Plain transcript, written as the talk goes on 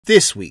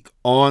This week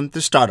on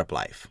The Startup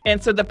Life.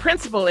 And so the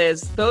principle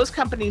is those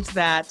companies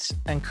that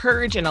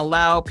encourage and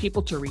allow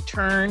people to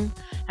return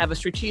have a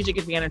strategic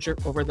advantage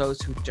over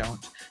those who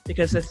don't.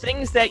 Because the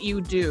things that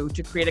you do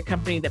to create a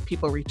company that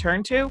people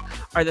return to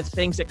are the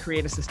things that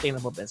create a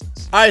sustainable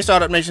business. All right,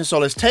 Startup Nation, so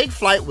let's take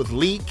flight with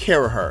Lee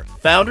Caraher,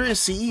 founder and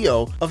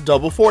CEO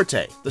of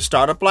Forte. The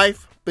Startup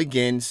Life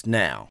begins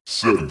now.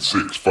 7,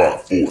 6,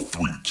 5, 4,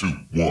 3, 2, 1.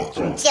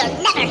 You'll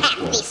never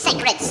have the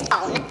sacred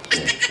stone.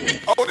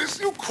 Oh, this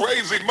you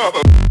crazy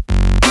mother.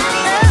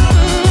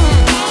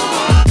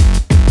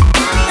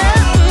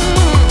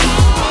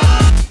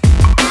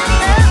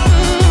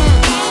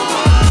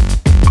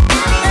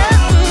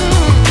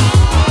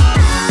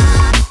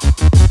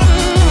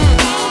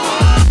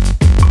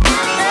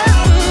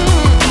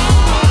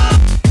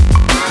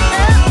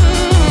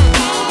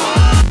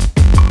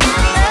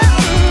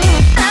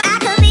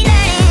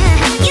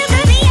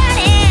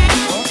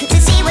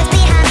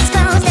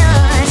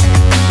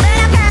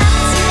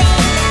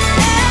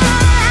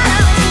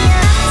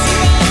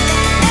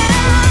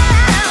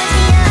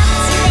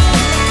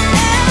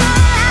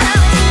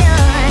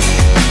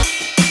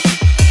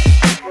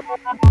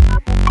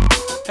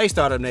 Hey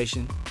Startup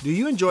Nation, do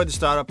you enjoy the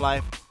startup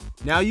life?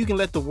 Now you can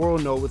let the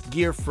world know with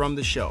gear from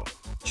the show.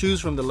 Choose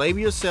from the label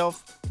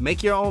yourself,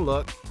 make your own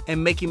look,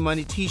 and Making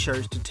Money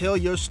t-shirts to tell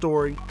your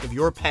story of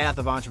your path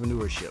of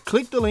entrepreneurship.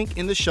 Click the link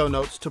in the show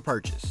notes to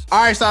purchase.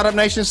 All right, Startup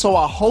Nation, so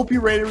I hope you're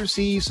ready to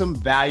receive some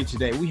value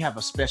today. We have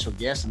a special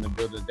guest in the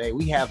building today.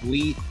 We have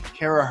Lee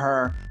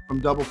Caraher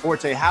from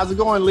Forte. How's it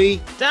going,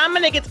 Lee?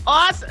 Dominic, it's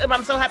awesome.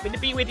 I'm so happy to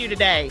be with you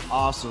today.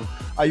 Awesome.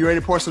 Are you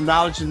ready to pour some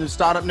knowledge into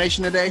Startup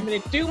Nation today? I'm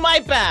going to do my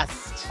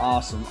best.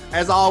 Awesome.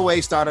 As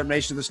always, Startup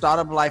Nation, the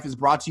Startup Life is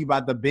brought to you by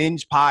the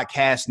Binge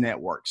Podcast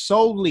Network.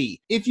 So, Lee,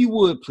 if you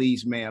would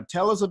please, ma'am,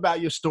 tell us about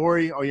your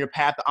story or your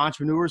path to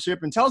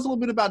entrepreneurship and tell us a little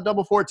bit about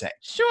Forte.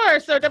 Sure.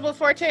 So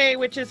Forte,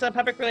 which is a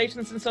public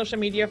relations and social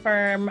media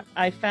firm,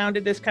 I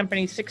founded this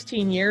company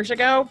 16 years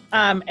ago.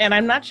 And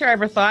I'm not sure I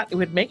ever thought it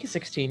would make it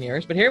 16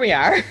 years, but here we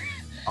are.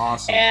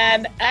 Awesome.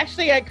 And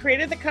actually, I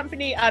created the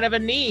company out of a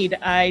need.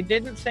 I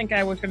didn't think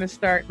I was going to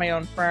start my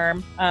own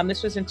firm.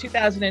 This was in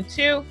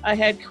 2002. I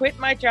had quit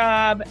my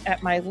job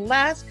at my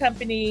last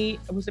company.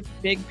 It was a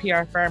big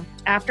PR firm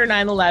after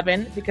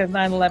 9/11, because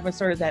 9/11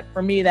 sort of that,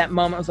 for me, that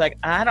moment was like,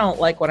 I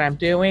don't like what I'm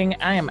doing.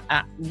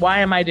 Why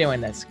am I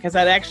doing this? Because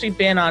I'd actually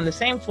been on the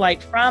same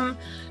flight from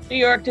New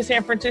York to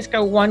San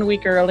Francisco 1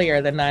 week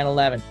earlier than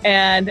 9/11.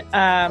 And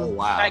oh,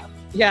 wow.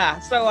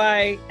 So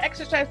I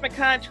exercised my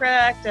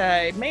contract.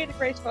 I made a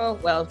graceful,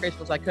 as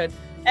graceful as I could,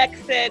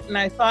 exit. And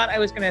I thought I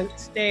was going to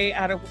stay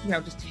out of,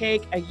 just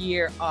take a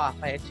year off.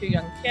 I had 2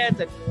 young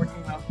kids. I'd been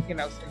working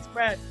out, since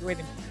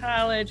graduating from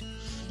college.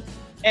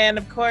 And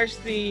of course,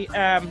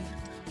 I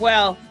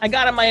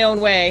got in my own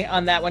way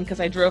on that one because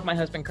I drove my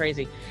husband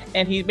crazy.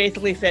 And he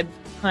basically said,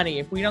 honey,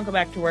 if we don't go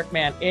back to work,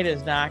 man, it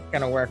is not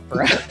going to work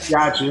for us.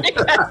 Gotcha.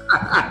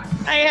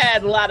 I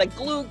had a lot of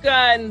glue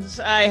guns.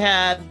 I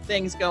had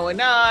things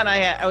going on.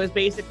 I was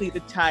basically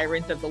the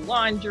tyrant of the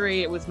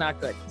laundry. It was not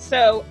good.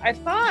 So I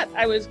thought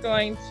I was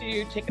going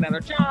to take another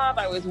job.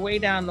 I was way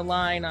down the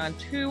line on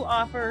 2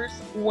 offers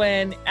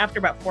after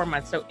about 4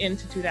 months, so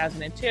into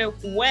 2002,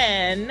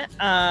 when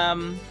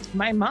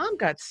my mom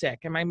got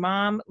sick. And my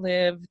mom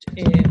lived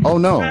in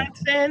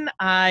Wisconsin.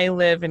 I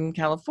live in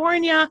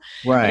California.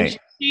 Right.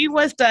 She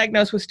was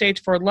diagnosed with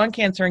stage 4 lung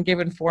cancer and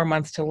given 4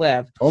 months to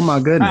live. Oh, my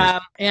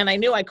goodness. And I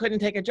knew I couldn't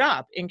take a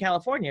job in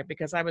California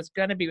because I was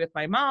going to be with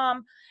my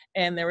mom,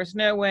 and there was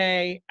no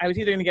way. I was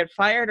either going to get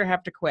fired or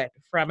have to quit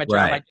from a job.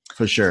 Right,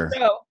 for sure.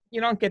 So you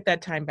don't get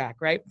that time back,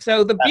 right?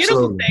 So the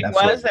beautiful thing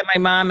was that my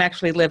mom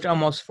actually lived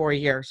almost 4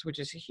 years, which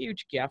is a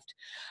huge gift.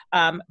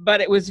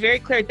 But it was very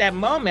clear at that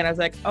moment. I was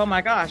like, oh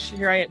my gosh,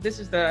 here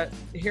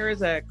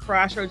is a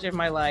crossroads in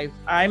my life.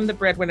 I'm the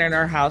breadwinner in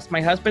our house.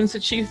 My husband's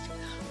the chief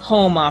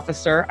home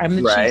officer. I'm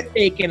the chief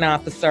bacon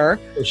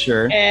officer. For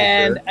sure.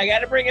 And I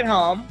got to bring it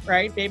home,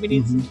 right? Baby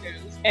needs some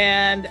shoes.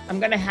 And I'm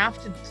going to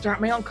have to start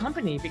my own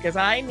company because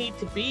I need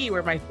to be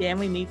where my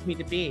family needs me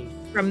to be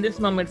from this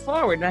moment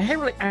forward. And I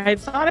had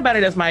thought about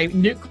it as my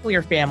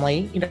nuclear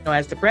family,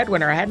 as the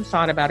breadwinner. I hadn't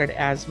thought about it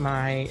as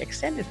my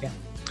extended family.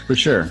 For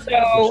sure.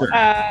 So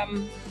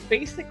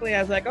basically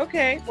I was like,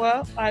 okay,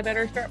 well, I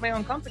better start my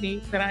own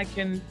company that I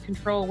can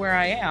control where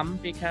I am,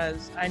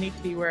 because I need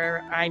to be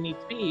where I need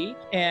to be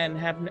and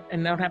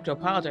don't have to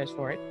apologize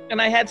for it.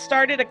 And I had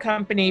started a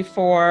company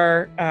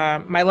for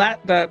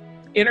the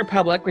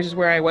Interpublic, which is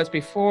where I was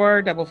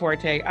before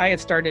Forte. I had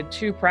started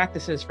 2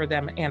 practices for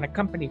them and a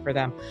company for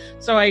them.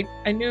 So I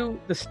knew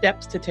the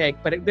steps to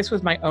take, but this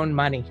was my own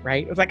money,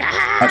 right? It was like,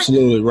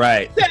 Absolutely,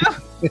 right.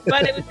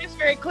 But it was just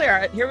very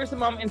clear. Here was the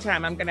moment in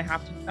time. I'm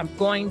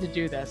going to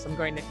do this. I'm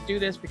going to do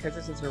this because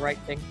this is the right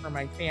thing for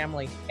my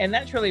family. And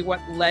that's really what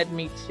led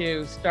me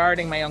to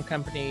starting my own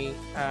company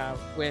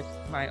with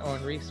my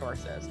own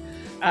resources,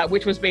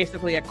 which was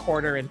basically a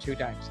quarter and 2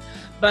 dimes.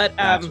 But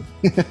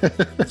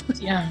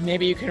yeah,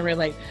 maybe you can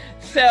relate.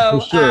 So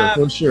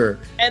for sure.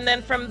 And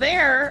then from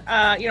there,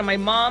 my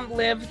mom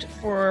lived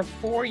for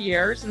 4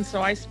 years, and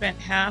so I spent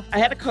half. I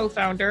had a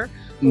co-founder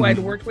who I'd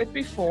worked with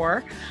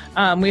before.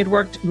 We had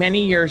worked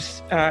many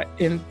years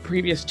in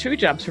previous 2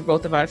 jobs for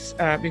both of us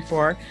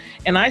before,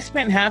 and I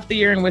spent half the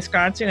year in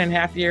Wisconsin and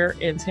half the year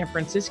in San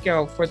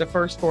Francisco for the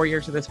first 4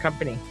 years of this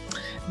company.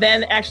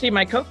 Then actually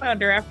my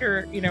co-founder,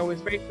 after, it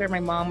was very clear my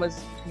mom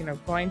was,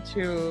 going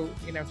to,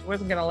 she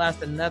wasn't going to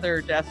last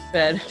another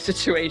deathbed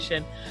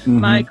situation.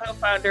 My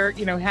co-founder,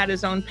 had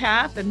his own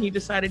path, and he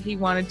decided he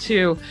wanted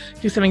to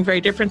do something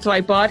very different. So I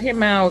bought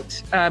him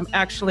out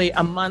actually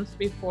a month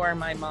before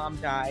my mom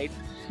died.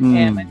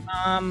 And my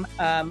mom,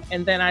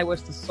 and then I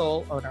was the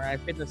sole owner.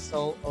 I've been the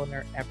sole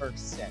owner ever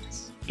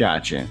since.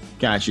 Gotcha.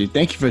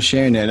 Thank you for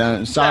sharing that.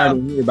 I'm sorry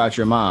to hear about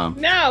your mom.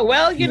 No,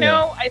 well,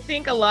 I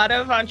think a lot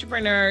of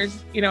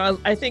entrepreneurs,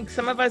 I think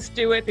some of us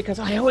do it because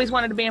I always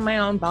wanted to be my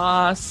own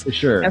boss. For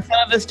sure. And some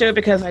of us do it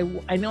because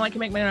I know I can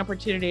make my own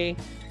opportunity.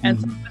 And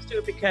some of us do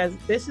it because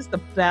this is the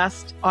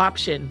best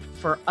option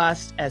for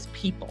us as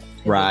people.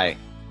 Right.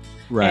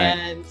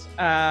 And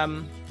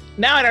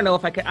now I don't know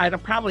if I could. I'm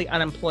probably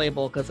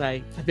unemployable because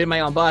I've been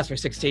my own boss for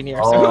 16 years.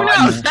 So who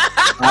knows?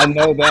 I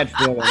know that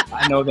feeling.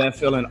 I know that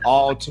feeling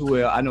all too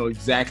well. I know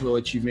exactly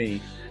what you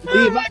mean.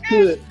 Lee, if I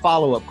could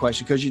follow-up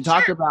question, because you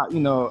talked about,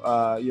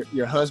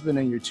 your husband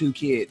and your 2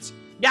 kids.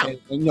 Yeah.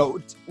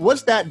 And,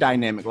 what's that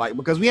dynamic like?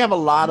 Because we have a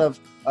lot of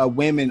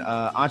women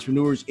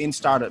entrepreneurs in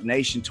Startup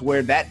Nation, to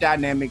where that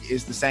dynamic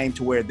is the same,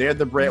 to where they're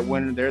the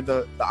breadwinner, they're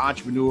the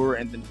entrepreneur,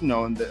 and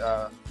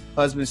the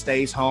husband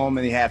stays home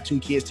and they have 2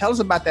 kids. Tell us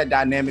about that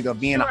dynamic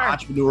of being an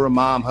entrepreneur,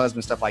 mom,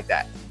 husband, stuff like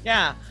that.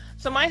 Yeah.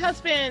 So my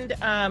husband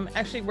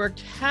actually worked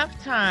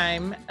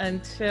half-time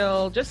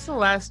until just the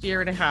last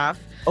year and a half.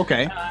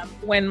 Okay.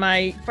 When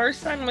my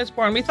first son was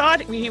born, we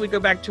thought he would go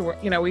back to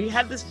work. We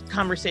had this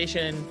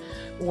conversation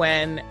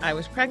when I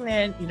was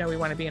pregnant. We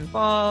want to be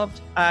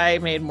involved. I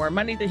made more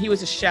money than he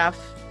was a chef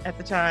at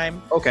the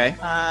time. Okay.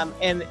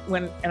 And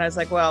I was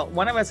like, well,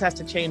 one of us has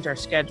to change our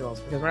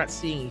schedules because we're not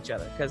seeing each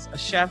other, because a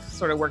chef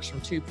sort of works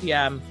from 2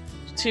 p.m.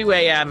 to 2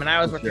 a.m. and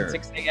I was working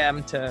 6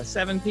 a.m. to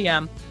 7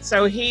 p.m.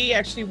 So he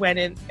actually went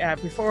in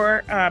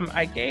before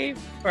I gave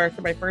birth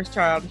to my first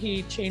child.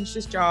 He changed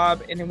his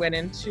job and he went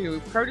into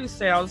produce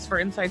sales for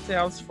inside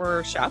sales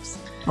for chefs.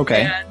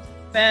 Okay. And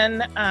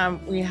then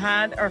we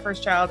had our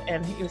first child,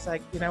 and he was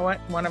like, you know what?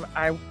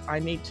 I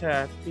need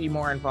to be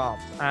more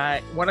involved.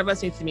 One of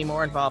us needs to be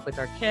more involved with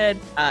our kid.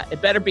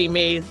 It better be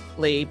me,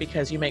 Lee,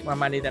 because you make more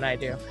money than I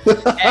do.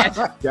 And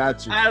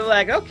Gotcha. I was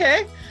like,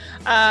 okay.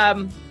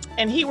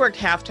 And he worked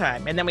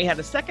half-time. And then we had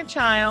a second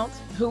child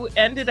who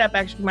ended up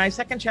my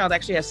second child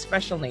actually has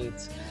special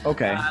needs.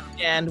 Okay.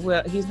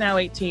 He's now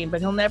 18, but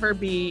he'll never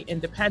be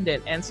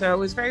independent. And so I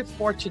was very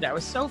fortunate. I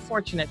was so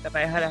fortunate that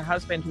I had a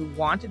husband who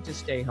wanted to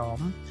stay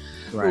home,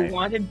 who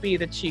wanted to be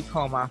the chief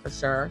home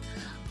officer,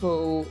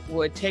 who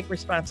would take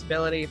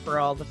responsibility for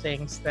all the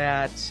things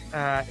that,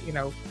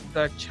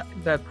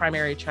 the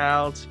primary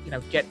child,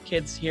 get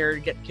kids here,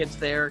 get kids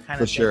there kind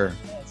of thing.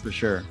 For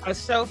sure. I was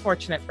so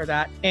fortunate for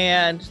that.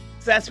 And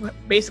that's what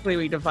basically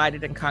we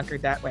divided and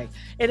conquered that way.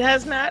 It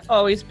has not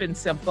always been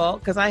simple,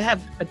 because I have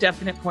a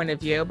definite point of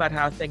view about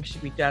how things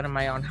should be done in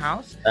my own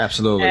house.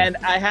 Absolutely. And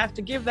I have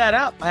to give that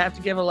up. I have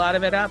to give a lot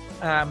of it up.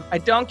 I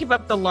don't give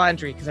up the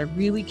laundry because I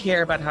really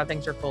care about how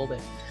things are folded.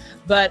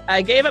 But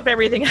I gave up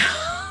everything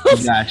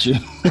else. Gotcha.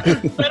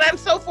 But I'm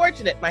so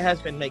fortunate. My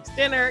husband makes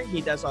dinner.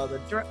 He does all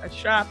the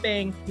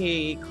shopping.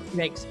 He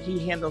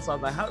handles all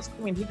the house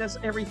cleaning. He does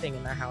everything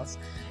in the house.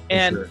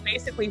 And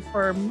basically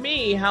for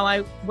me,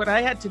 what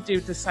I had to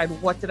do to decide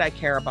what did I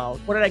care about?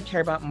 What did I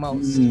care about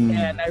most?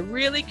 And I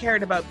really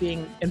cared about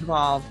being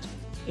involved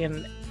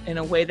in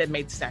a way that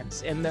made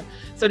sense.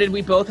 So did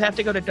we both have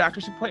to go to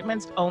doctor's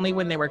appointments? Only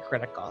when they were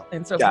critical.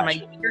 And so for my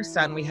younger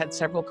son, we had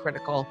several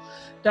critical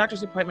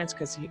doctor's appointments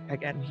because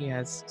he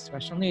has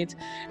special needs.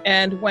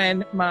 And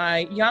when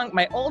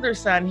my older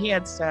son, he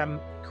had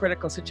some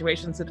critical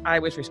situations that I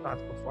was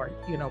responsible for,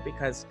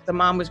 because the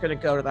mom was going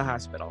to go to the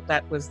hospital.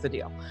 That was the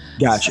deal.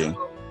 Gotcha.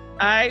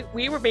 So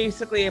we were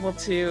basically able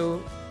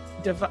to,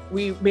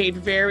 we made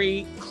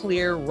very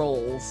clear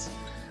roles.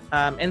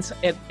 And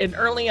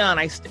early on,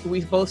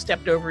 we both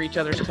stepped over each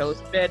other's toes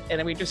a bit, and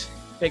then we just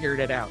figured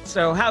it out.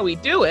 So how we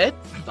do it,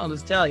 I'll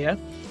just tell you,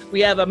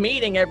 we have a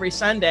meeting every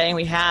Sunday, and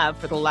we have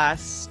for the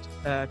last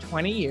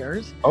 20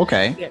 years.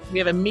 Okay. We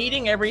have a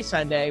meeting every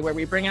Sunday where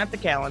we bring out the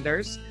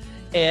calendars,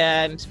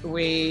 and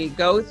we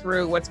go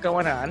through what's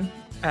going on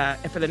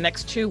for the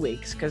next 2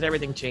 weeks, because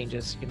everything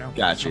changes,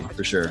 Gotcha,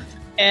 for sure.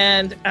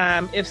 And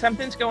if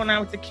something's going on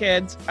with the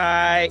kids,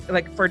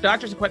 for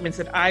doctor's appointments,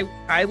 that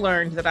I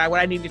learned that what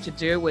I needed to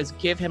do was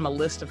give him a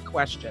list of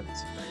questions,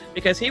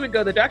 because he would go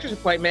to the doctor's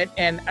appointment,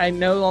 and I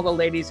know all the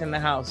ladies in the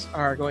house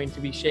are going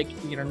to be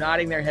shaking,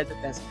 nodding their heads at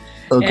this.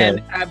 Okay.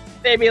 And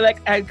they'd be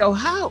like, I'd go,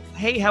 how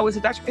was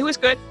the doctor? It was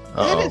good.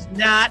 That is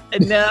not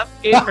enough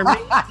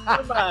information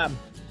for Mom.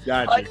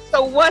 Gotcha.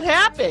 So what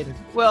happened?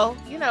 Well,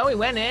 we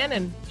went in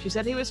and she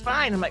said he was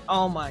fine. I'm like,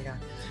 oh my God.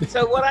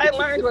 So what I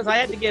learned was I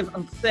had to give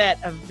a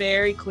set of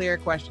very clear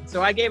questions.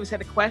 So I gave a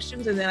set of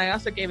questions, and then I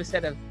also gave a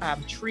set of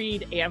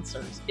treed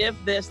answers. If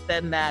this,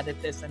 then that,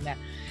 if this and that.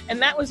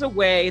 And that was a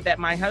way that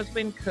my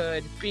husband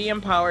could be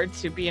empowered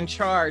to be in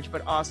charge,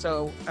 but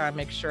also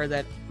make sure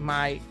that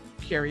my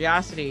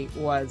curiosity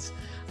was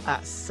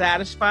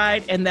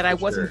satisfied and that I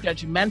wasn't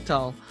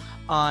judgmental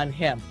on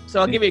him. So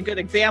I'll give you a good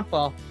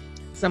example.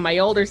 So my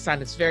older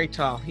son is very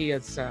tall. He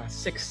is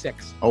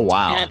 6'6". Oh,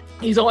 wow. And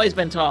he's always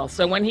been tall.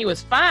 So when he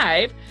was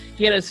 5,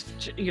 he had his,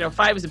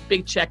 5 is a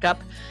big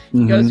checkup.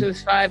 He goes to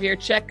his 5-year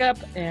checkup,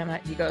 and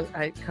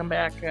I come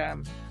back,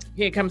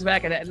 he comes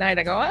back, and at night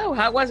I go, oh,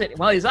 how was it?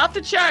 Well, he's off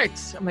the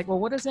charts. I'm like, well,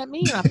 what does that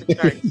mean, off the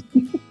charts?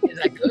 Is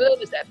that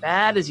good? Is that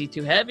bad? Is he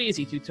too heavy? Is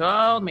he too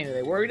tall? I mean, are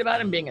they worried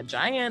about him being a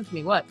giant? I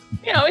mean, what?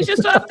 He's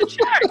just off the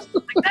charts.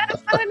 Like,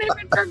 that's not an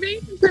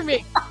information for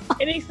me.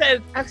 And he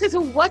said, I said, so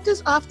what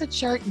does off the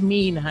chart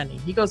mean, honey?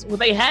 He goes, well,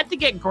 they had to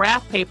get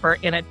graph paper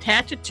and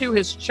attach it to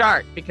his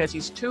chart because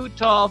he's too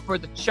tall for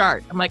the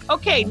chart. I'm like,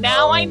 okay,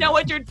 now I know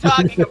what you're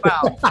talking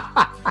about.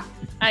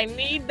 I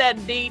need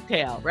that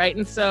detail, right?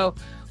 And so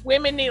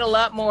women need a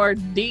lot more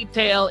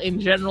detail in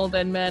general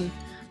than men.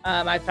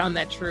 I found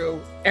that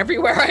true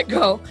everywhere I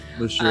go.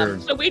 For sure.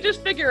 So we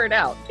just figure it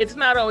out. It's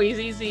not always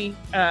easy.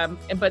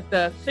 But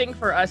the thing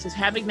for us is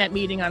having that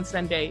meeting on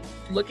Sunday,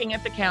 looking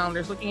at the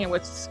calendars, looking at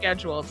what's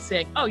scheduled,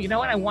 saying, oh, you know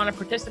what? I want to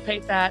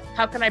participate that.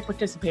 How can I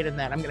participate in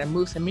that? I'm going to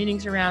move some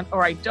meetings around,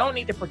 or I don't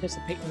need to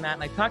participate in that.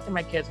 And I talk to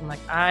my kids. I'm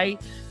like, I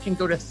can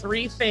go to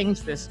 3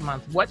 things this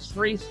month. What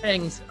 3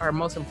 things are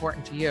most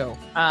important to you?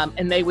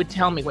 And they would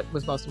tell me what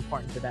was most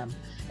important to them.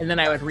 And then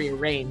I would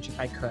rearrange if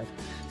I could.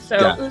 So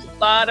it was a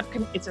lot of,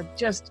 it's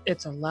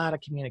a lot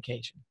of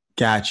communication.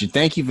 Got you.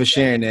 Thank you for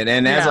sharing that.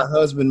 And as a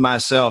husband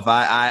myself,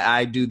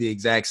 I do the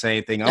exact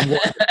same thing. I'm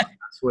working on it,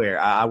 I swear.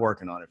 I'm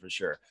working on it for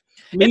sure.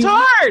 Lee, it's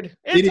hard.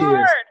 It's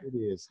hard.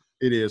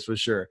 It is for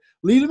sure.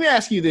 Lee, let me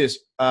ask you this.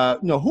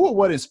 Who or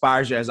what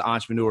inspires you as an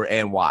entrepreneur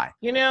and why?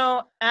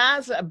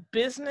 As a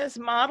business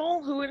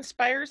model, who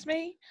inspires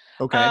me?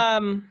 Okay.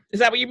 Is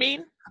that what you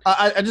mean?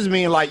 I just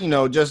mean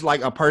just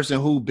like a person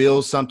who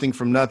builds something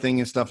from nothing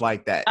and stuff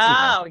like that.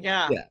 Oh,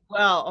 yeah.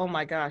 Well, oh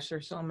my gosh,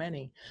 there's so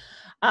many.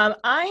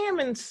 I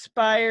am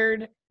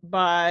inspired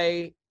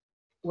by,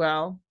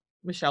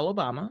 Michelle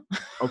Obama.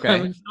 Okay.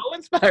 I'm so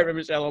inspired by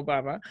Michelle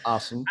Obama.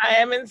 Awesome. I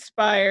am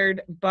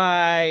inspired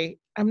by,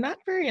 I'm not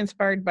very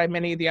inspired by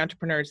many of the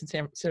entrepreneurs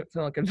in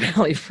Silicon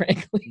Valley,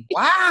 frankly.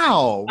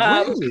 Wow.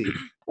 Really?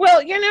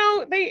 Well,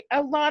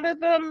 a lot of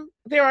them,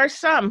 there are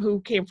some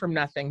who came from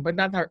nothing, but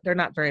they're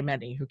not very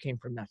many who came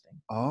from nothing.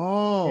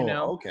 Oh,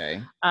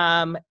 okay.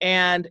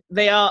 And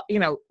they all,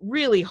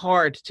 really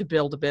hard to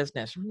build a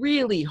business,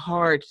 really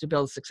hard to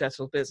build a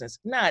successful business.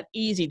 Not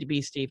easy to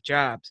be Steve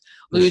Jobs,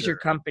 lose your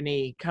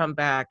company, come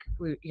back,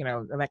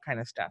 that kind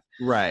of stuff.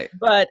 Right.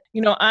 But,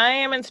 I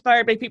am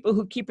inspired by people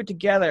who keep it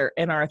together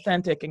and are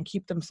authentic and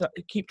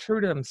keep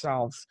true to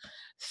themselves.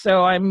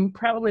 So I'm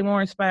probably more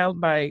inspired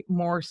by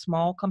more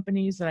small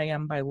companies than I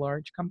am by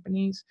large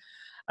companies.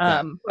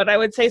 But I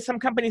would say some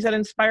companies that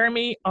inspire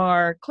me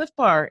are Cliff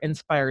Bar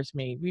inspires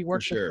me. We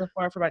worked with Cliff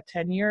Bar for about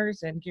 10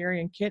 years, and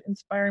Gary and Kit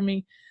inspire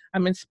me.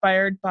 I'm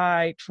inspired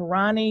by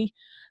Torani,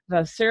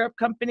 the syrup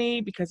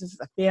company, because this is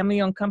a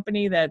family-owned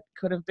company that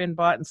could have been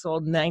bought and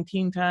sold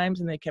 19 times,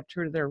 and they kept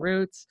true to their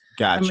roots.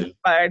 Gotcha. I'm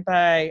inspired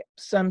by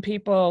some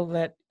people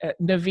that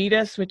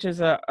Navitas, which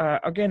is a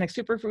organic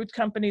superfoods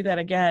company that,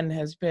 again,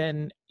 has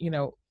been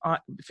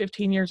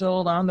 15 years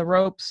old, on the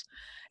ropes,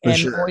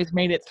 and always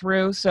made it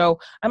through. So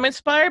I'm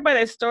inspired by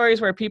those stories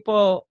where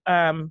people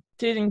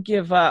didn't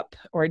give up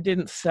or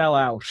didn't sell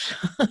out.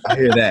 I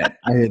hear that.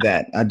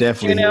 I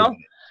definitely hear that.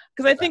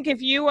 Because I think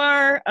if you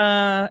are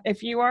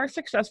a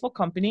successful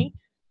company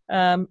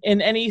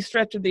in any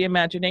stretch of the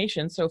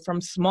imagination, so from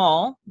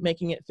small,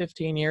 making it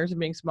 15 years and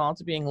being small,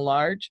 to being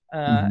large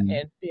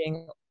and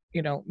being,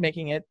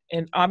 making it,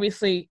 and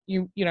obviously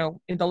in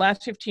the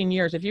last 15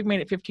 years, if you've made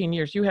it 15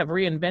 years, you have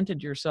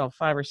reinvented yourself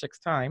 5 or 6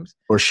 times.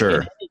 For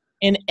sure.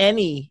 In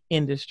any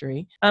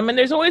industry. And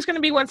there's always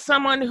going to be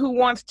someone who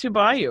wants to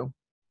buy you.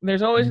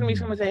 There's always going to be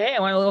someone who say, hey, I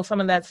want a little some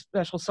of that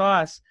special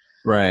sauce.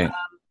 Right.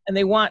 And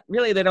they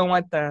don't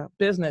want the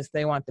business,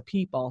 they want the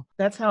people.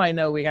 That's how I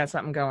know we got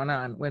something going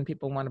on, when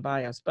people want to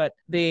buy us. But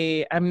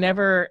I'm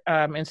never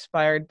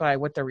inspired by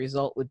what the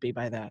result would be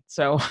by that.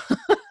 So,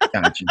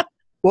 gotcha.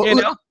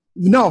 Well,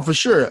 no, for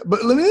sure.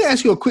 But let me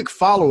ask you a quick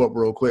follow-up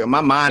real quick.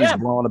 My mind is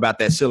blown about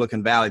that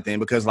Silicon Valley thing,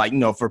 because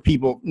for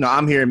people,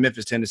 I'm here in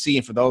Memphis, Tennessee,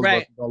 and for those of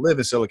us who don't live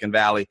in Silicon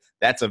Valley,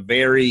 that's a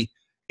very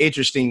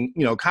interesting,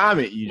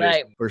 comment you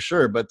just, for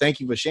sure. But thank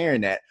you for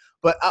sharing that.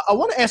 But I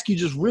want to ask you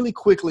just really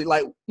quickly,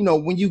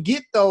 when you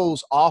get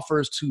those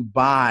offers to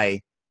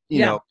buy,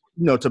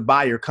 to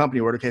buy your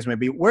company, whatever the case may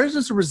be, where does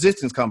this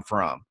resistance come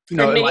from?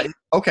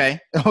 Okay.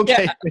 Yeah. For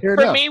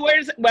me,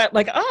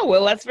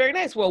 that's very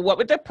nice. Well, what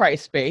would the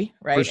price be,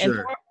 right? For sure.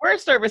 And we're a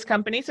service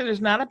company, so there's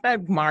not a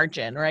bad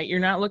margin, right? You're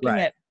not looking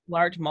at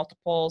large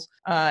multiples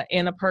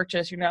in a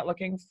purchase. You're not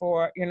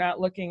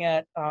looking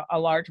at a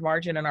large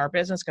margin in our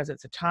business because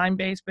it's a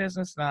time-based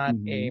business, not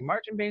a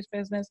margin-based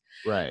business.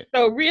 Right.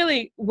 So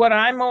really what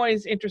I'm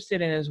always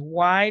interested in is,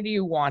 why do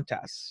you want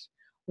us?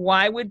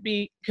 Why would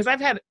be, because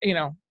I've had,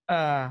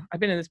 I've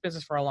been in this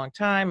business for a long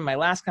time. My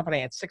last company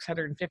I had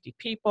 650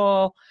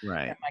 people.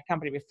 Right. And my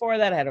company before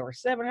that I had over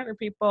 700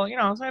 people.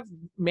 So I've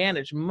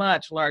managed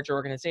much larger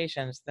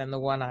organizations than the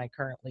one I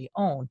currently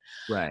own.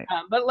 Right.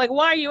 But like,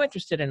 why are you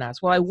interested in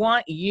us? Well, I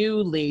want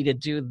you, Lee, to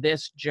do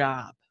this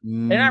job.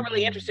 They're not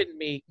really interested in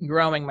me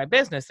growing my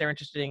business. They're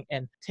interested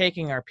in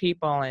taking our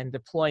people and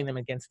deploying them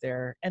against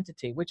their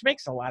entity, which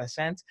makes a lot of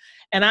sense.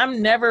 And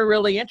I'm never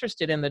really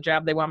interested in the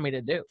job they want me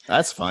to do.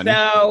 That's funny.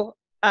 So,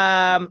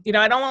 I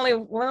don't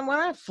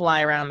want to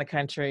fly around the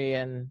country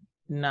and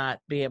not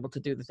be able to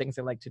do the things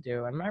I like to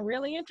do. I'm not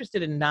really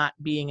interested in not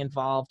being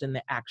involved in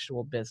the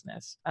actual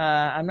business.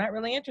 I'm not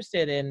really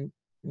interested in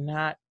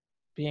not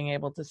being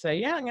able to say,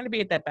 yeah, I'm going to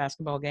be at that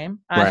basketball game.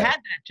 I had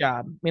that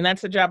job. I mean,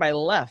 that's the job I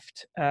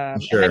left. And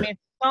I made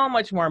so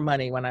much more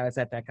money when I was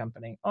at that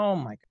company. Oh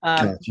my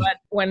God. But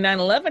when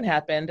 9/11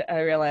 happened, I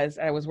realized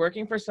I was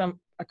working for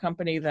a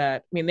company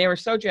that, they were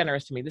so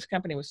generous to me. This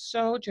company was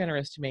so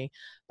generous to me,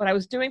 but I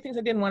was doing things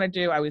I didn't want to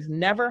do. I was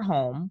never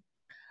home.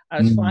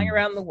 I was flying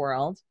around the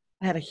world.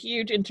 I had a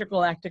huge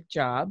intergalactic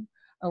job,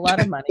 a lot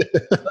of money,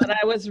 but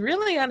I was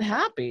really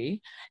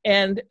unhappy.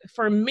 And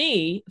for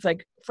me,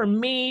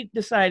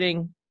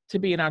 deciding to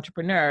be an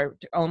entrepreneur,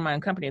 to own my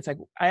own company, it's like,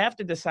 I have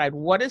to decide,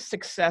 what is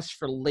success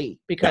for Lee?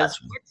 Because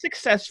what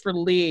success for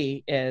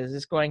Lee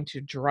is going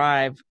to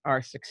drive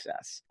our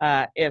success.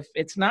 If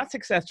it's not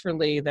success for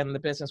Lee, then the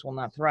business will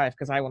not thrive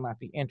because I will not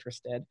be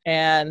interested.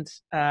 And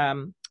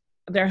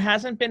there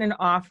hasn't been an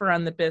offer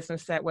on the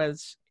business that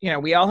was,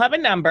 we all have a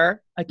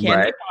number, a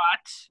can be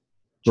bought.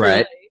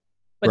 Truly,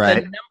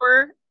 but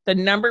the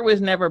number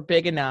was never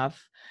big enough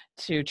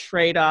to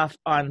trade off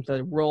on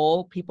the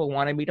role people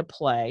wanted me to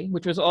play,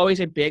 which was always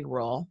a big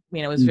role.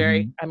 It was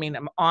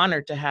I'm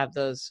honored to have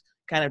those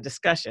kind of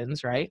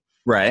discussions, right?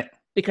 Right.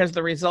 Because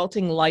the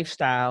resulting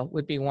lifestyle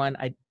would be one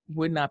I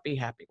would not be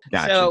happy with.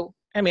 Gotcha. So,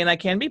 I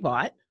can be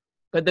bought,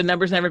 but the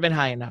number's never been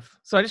high enough.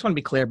 So I just want to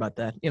be clear about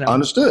that.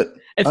 Understood.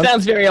 It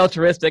sounds very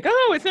altruistic.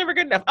 Oh, it's never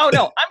good enough. Oh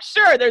no, I'm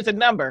sure there's a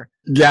number.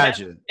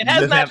 Gotcha. It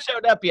has not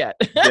showed up yet.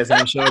 It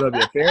hasn't showed up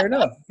yet. Fair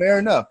enough. Fair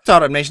enough.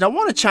 Startup Nation, I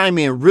want to chime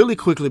in really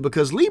quickly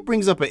because Lee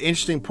brings up an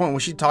interesting point when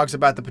she talks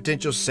about the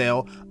potential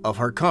sale of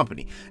her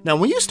company. Now,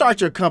 when you start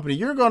your company,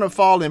 you're going to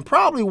fall in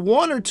probably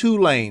one or two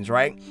lanes,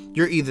 right?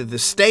 You're either the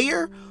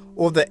stayer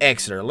or the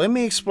exeter. Let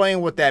me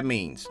explain what that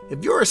means.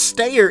 If you're a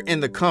stayer in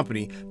the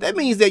company, that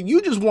means that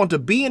you just want to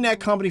be in that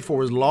company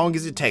for as long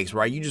as it takes,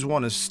 right? You just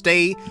want to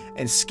stay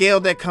and scale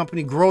that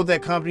company, grow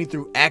that company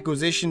through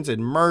acquisitions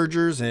and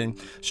mergers and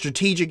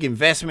strategic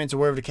investments or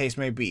whatever the case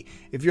may be.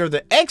 If you're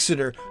the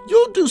exeter,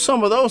 you'll do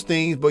some of those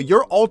things, but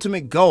your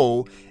ultimate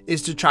goal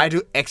is to try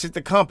to exit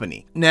the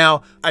company.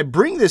 Now, I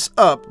bring this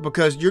up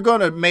because you're going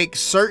to make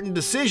certain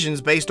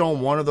decisions based on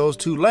one of those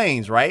two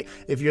lanes, right?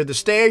 If you're the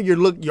stayer,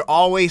 you're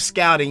always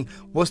scouting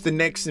what's the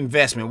next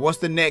investment, what's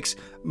the next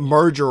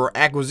merger or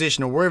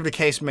acquisition or wherever the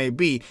case may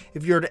be.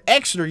 If you're the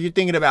exeter, you're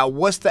thinking about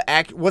what's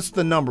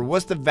the number,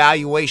 what's the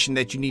valuation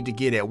that you need to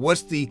get at,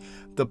 what's the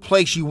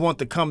place you want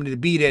the company to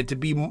be there to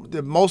be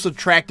the most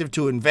attractive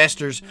to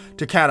investors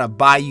to kind of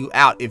buy you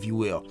out, if you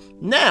will.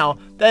 Now,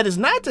 that is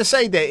not to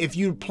say that if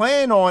you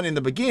plan on in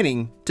the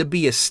beginning to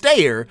be a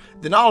stayer,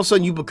 then all of a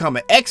sudden you become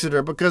an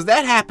exeter, because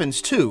that happens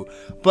too.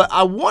 But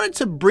I wanted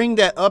to bring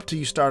that up to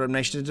you, Startup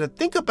Nation, to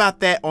think about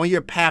that on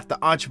your path to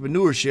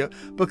entrepreneurship,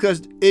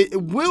 because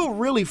it will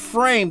really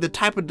frame the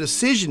type of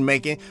decision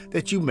making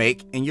that you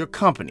make in your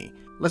company.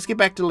 Let's get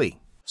back to Lee.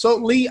 So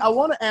Lee, I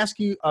want to ask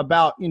you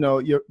about,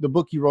 the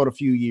book you wrote a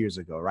few years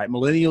ago, right?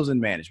 Millennials in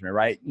Management,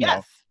 right?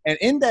 Yes. And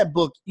in that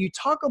book, you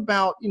talk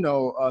about,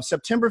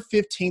 September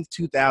 15th,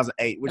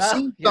 2008, which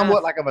seems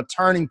somewhat like a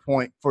turning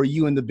point for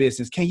you in the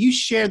business. Can you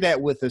share that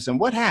with us and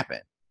what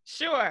happened?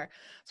 Sure.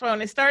 So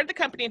when I started the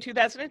company in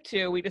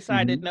 2002, we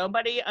decided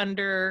nobody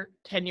under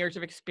 10 years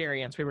of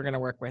experience we were going to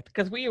work with,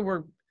 because we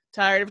were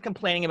tired of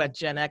complaining about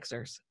Gen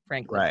Xers,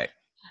 frankly. Right.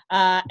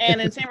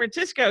 And in San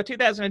Francisco,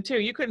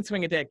 2002, you couldn't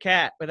swing a dead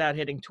cat without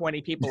hitting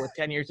 20 people with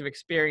 10 years of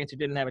experience who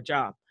didn't have a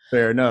job.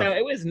 Fair enough. So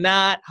it was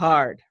not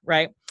hard,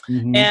 right?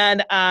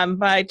 And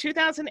by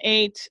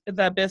 2008,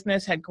 the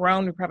business had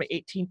grown to probably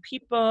 18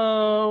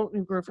 people.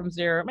 We grew from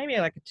zero, maybe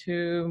like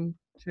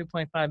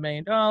 $2.5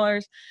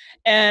 million.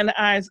 And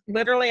I was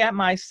literally at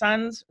my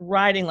son's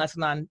riding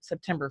lesson on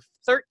September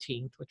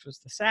 13th, which was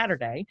the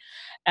Saturday.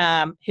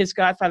 His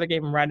godfather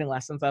gave him riding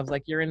lessons. I was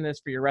like, you're in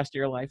this for your rest of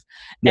your life.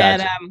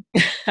 Gotcha.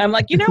 And I'm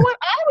like, you know what?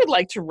 I would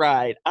like to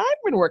ride. I've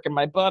been working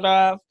my butt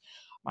off.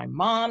 My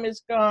mom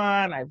is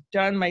gone. I've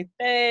done my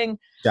thing.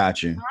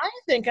 Gotcha. I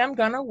think I'm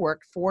going to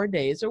work 4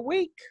 days a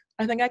week.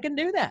 I think I can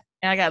do that.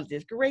 And I got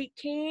this great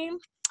team.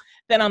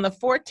 Then on the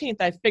 14th,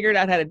 I figured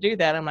out how to do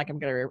that. I'm like, I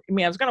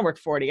was going to work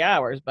 40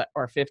 hours,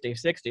 or 50,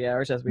 60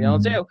 hours, as we all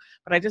do.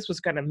 But I just was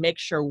going to make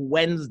sure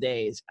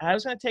Wednesdays, I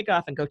was going to take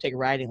off and go take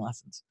riding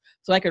lessons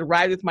so I could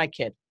ride with my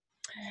kid.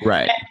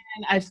 Right.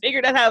 And I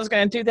figured out how I was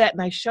going to do that.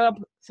 And I show up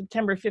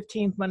September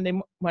 15th,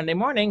 Monday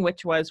morning,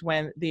 which was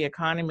when the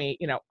economy,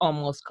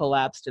 almost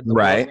collapsed.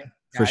 Right.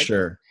 For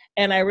sure.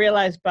 And I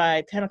realized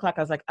by 10 o'clock,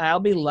 I was like, I'll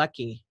be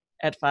lucky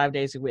at 5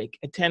 days a week,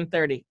 at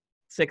 10:30,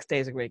 6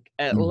 days a week,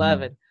 at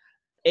 11,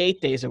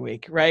 8 days a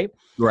week. Right.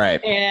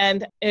 Right.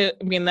 And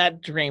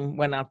that dream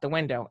went out the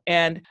window.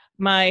 And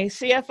my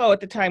CFO at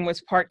the time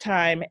was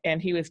part-time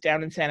and he was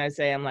down in San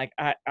Jose. I'm like,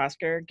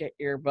 Oscar, get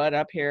your butt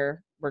up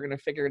here. We're going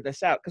to figure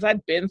this out. Because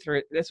I'd been through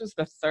it. This was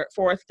the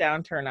fourth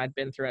downturn I'd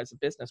been through as a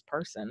business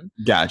person.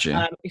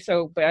 Gotcha.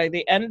 So by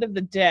the end of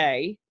the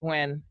day,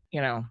 when,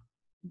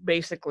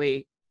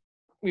 basically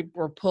we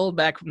were pulled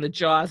back from the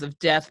jaws of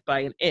death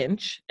by an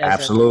inch.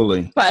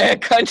 Absolutely. By a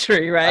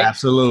country, right?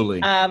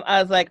 Absolutely.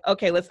 I was like,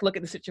 okay, let's look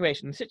at the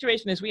situation. The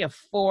situation is we have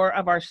 4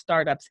 of our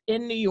startups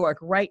in New York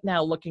right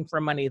now looking for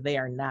money they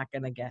are not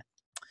going to get.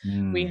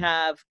 We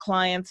have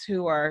clients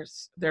who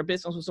their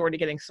business was already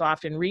getting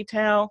soft in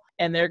retail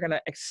and they're going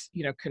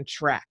to,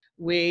 contract.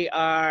 We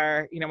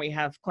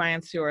have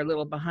clients who are a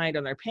little behind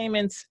on their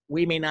payments.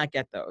 We may not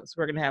get those.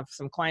 We're going to have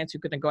some clients who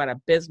are going to go out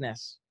of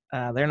business.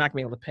 They're not going to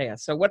be able to pay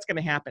us. So what's going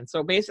to happen?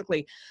 So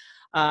basically,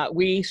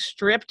 we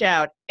stripped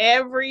out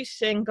every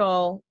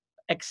single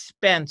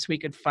expense we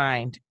could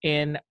find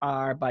in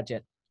our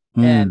budget.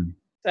 And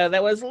so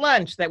that was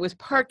lunch, that was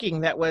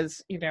parking, that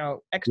was,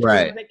 extra.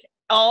 Right.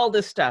 All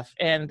this stuff.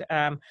 And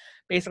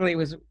basically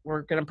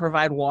we're going to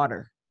provide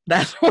water.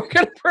 That's what we're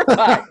going to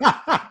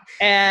provide.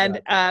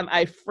 And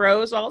I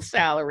froze all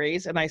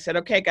salaries and I said,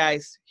 okay,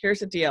 guys, here's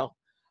the deal.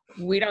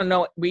 We don't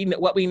know.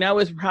 What we know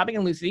is we're probably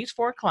going to lose these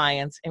 4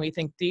 clients. And we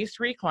think these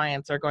 3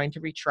 clients are going to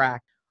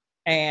retract.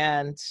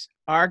 And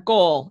our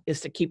goal is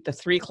to keep the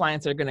 3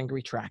 clients that are going to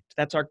retract.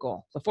 That's our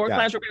goal. The 4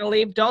 clients we're going to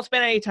leave, don't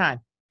spend any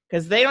time.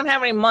 Because they don't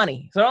have any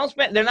money. So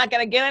they're not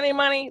going to get any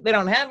money. They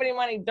don't have any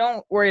money.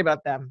 Don't worry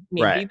about them.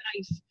 Be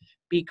nice,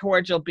 be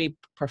cordial, be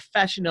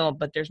professional,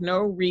 but there's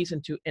no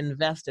reason to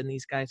invest in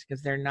these guys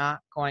because they're not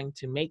going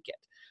to make it.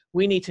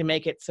 We need to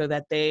make it so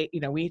that they,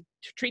 we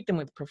treat them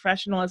with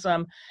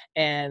professionalism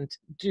and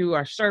do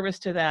our service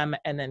to them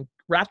and then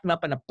wrap them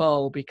up in a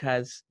bow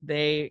because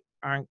they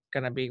aren't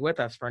going to be with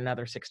us for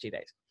another 60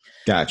 days.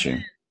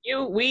 Gotcha.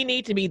 We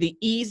need to be the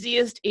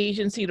easiest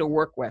agency to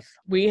work with.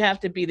 We have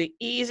to be the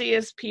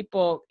easiest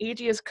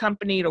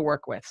company to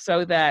work with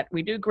so that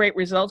we do great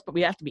results, but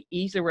we have to be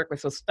easy to work with.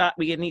 So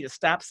we need to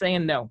stop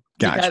saying no.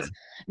 Gotcha. Because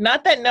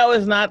not that no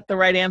is not the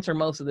right answer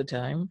most of the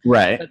time.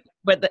 Right.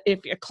 But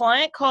if your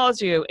client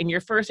calls you and your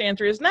first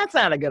answer is, that's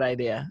not a good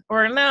idea,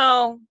 or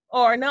no,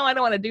 I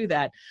don't want to do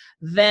that,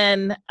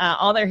 then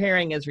all they're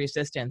hearing is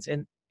resistance.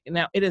 And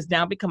now it has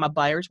now become a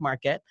buyer's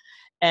market.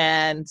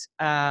 And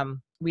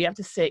we have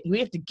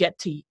to get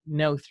to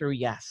no through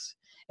yes.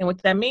 And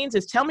what that means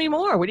is tell me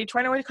more. What are you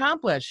trying to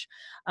accomplish?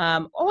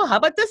 How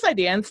about this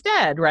idea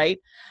instead, right?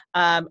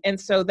 And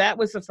so that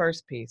was the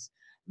first piece.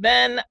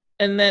 Then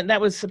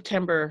that was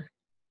September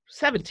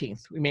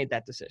 17th. We made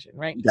that decision,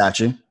 right?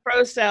 Gotcha.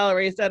 Pro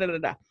salaries,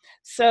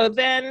 So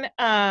then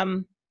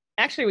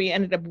actually we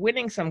ended up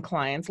winning some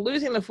clients,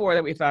 losing the 4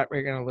 that we thought we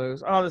were going to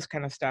lose, all this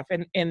kind of stuff.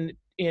 And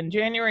in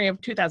January of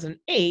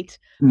 2008,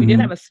 we did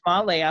have a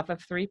small layoff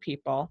of 3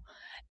 people.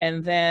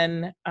 And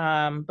then,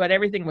 but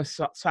everything was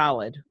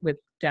solid with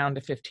down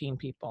to 15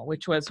 people,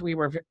 which was,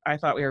 I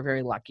thought we were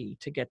very lucky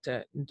to get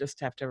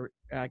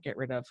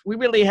rid of. We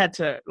really had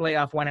to lay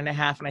off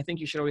 1.5. And I think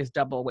you should always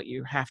double what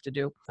you have to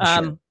do.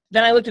 Sure.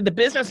 Then I looked at the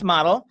business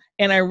model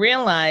and I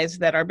realized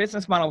that our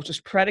business model, which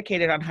was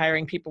predicated on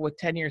hiring people with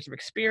 10 years of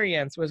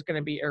experience, was going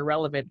to be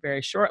irrelevant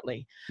very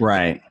shortly.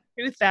 Right.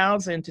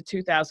 2000 to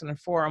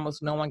 2004,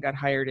 almost no one got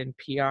hired in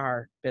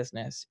PR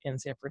business in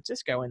San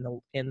Francisco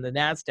in the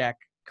NASDAQ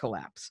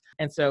collapse.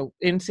 And so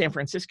in San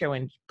Francisco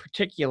in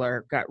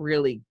particular got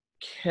really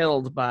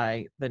killed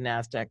by the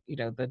NASDAQ,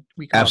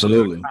 we call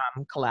Absolutely.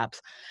 it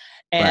collapse.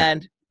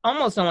 And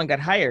almost no one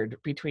got hired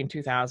between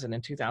 2000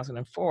 and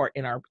 2004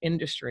 in our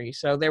industry.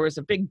 So there was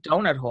a big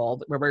donut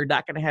hole where we're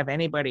not going to have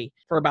anybody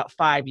for about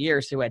 5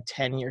 years who had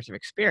 10 years of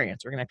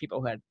experience. We're going to have people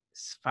who had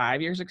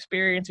 5 years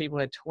experience, people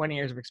who had 20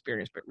 years of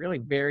experience, but really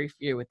very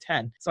few with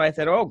 10. So I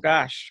said, oh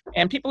gosh.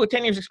 And people with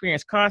 10 years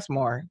experience cost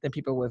more than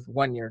people with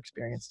 1 year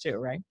experience too,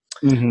 right?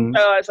 Mm-hmm.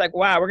 So I was like,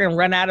 wow, we're going to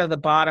run out of the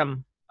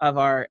bottom of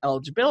our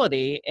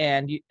eligibility.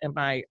 And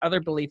my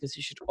other belief is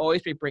you should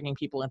always be bringing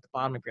people at the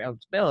bottom of your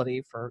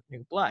eligibility for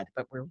new blood,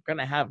 but we're going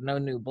to have no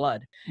new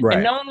blood. Right.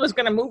 And no one was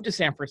going to move to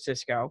San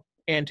Francisco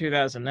in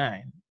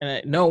 2009.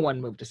 And no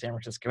one moved to San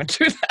Francisco in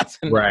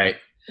 2009. Right.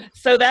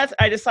 So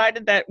I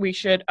decided that we're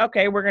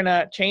going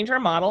to change our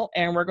model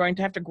and we're going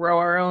to have to grow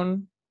our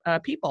own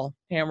people,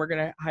 and we're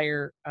going to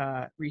hire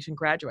recent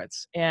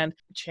graduates, and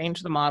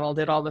change the model,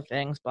 did all the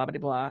things, blah, blah,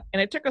 blah.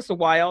 And it took us a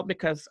while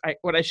because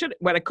what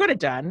I could have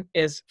done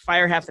is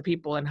fire half the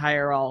people and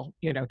hire all,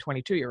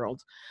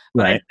 22-year-olds.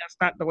 But Right. that's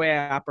not the way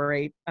I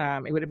operate.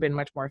 It would have been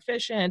much more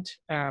efficient,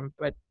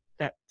 but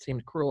that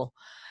seemed cruel.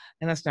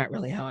 And that's not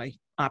really how I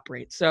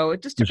operate. So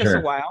it just took us a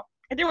while.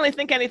 I didn't really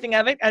think anything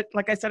of it.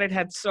 Like I said, I'd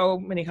had so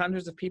many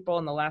hundreds of people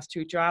in the last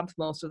 2 jobs.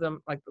 Most of them,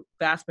 like the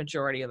vast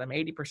majority of them,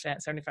 80%,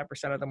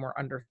 75% of them were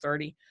under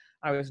 30.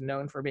 I was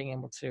known for being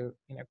able to,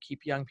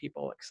 keep young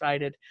people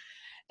excited.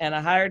 And I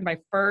hired my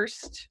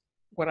first,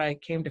 what I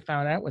came to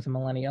find out was a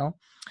millennial.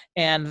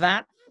 And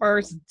that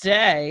first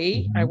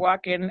day, I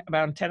walk in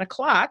about 10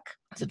 o'clock.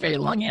 It's a very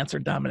long answer,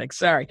 Dominic.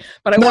 Sorry.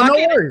 But I walk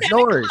in at 10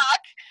 o'clock,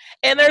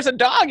 and there's a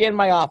dog in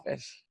my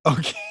office.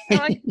 Okay. I'm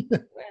like,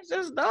 what's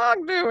this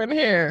dog doing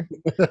here?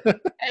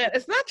 And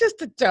it's not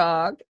just a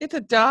dog. It's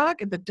a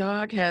dog, and the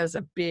dog has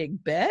a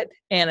big bed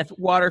and a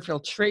water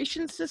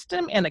filtration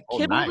system and a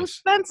kibble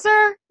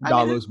dispenser.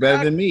 Dog looks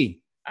better than me.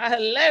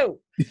 Hello.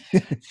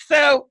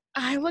 So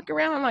I look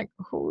around. I'm like,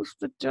 who's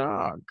the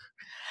dog?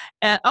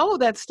 And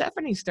that's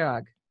Stephanie's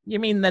dog. You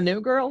mean the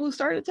new girl who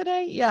started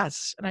today?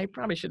 Yes. And I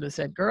probably should have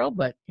said girl,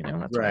 but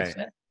that's what I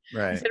said.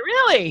 Right. I said,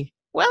 really?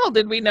 Well,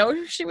 did we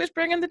know she was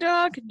bringing the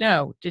dog?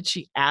 No. Did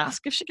she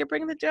ask if she could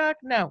bring the dog?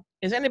 No.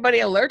 Is anybody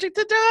allergic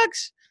to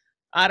dogs?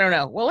 I don't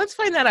know. Well, let's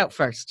find that out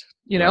first,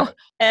 Right.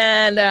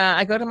 And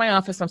I go to my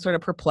office. I'm sort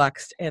of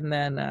perplexed. And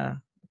then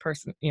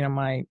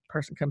my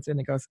person comes in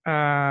and goes,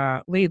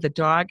 Lee, the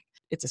dog,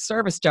 it's a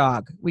service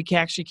dog.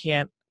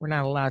 We're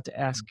not allowed to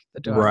ask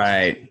the dog.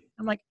 Right.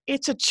 I'm like,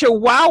 it's a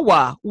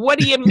Chihuahua. What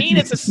do you mean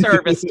it's a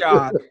service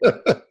dog?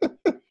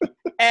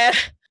 And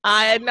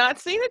I had not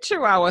seen a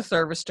Chihuahua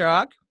service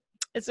dog.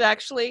 It's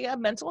actually a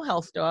mental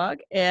health dog,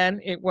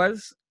 and it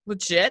was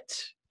legit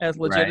as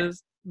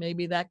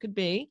maybe that could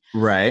be.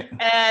 Right.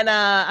 And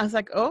I was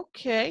like,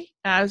 okay.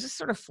 I was just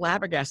sort of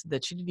flabbergasted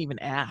that she didn't even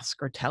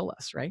ask or tell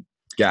us, right?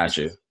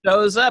 Gotcha.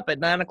 Shows up at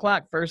 9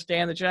 o'clock, first day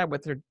on the job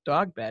with her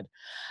dog bed.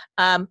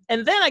 And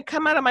then I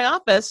come out of my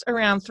office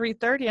around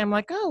 3:30. I'm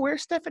like, oh,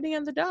 where's Stephanie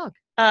and the dog?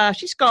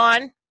 She's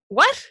gone.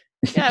 What?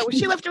 Yeah, well,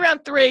 she left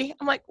around 3.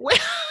 I'm like, what?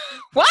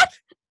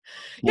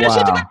 She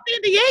had to go to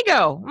San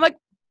Diego. I'm like,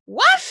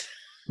 what?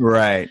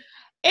 Right.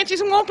 And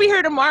she won't be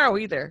here tomorrow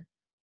either.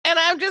 And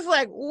I'm just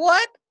like,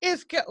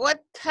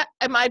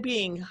 am I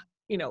being,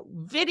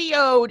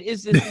 videoed?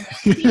 Is this a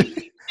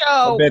TV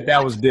show? I bet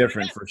that was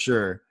different for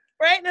sure.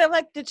 Right? And I'm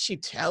like, did she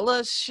tell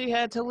us she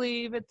had to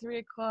leave at 3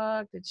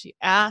 o'clock? Did she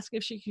ask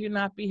if she could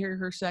not be here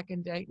her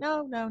second day?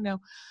 No.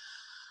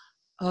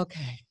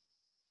 Okay.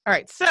 All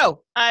right.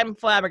 So I'm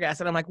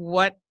flabbergasted. I'm like,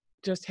 what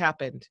just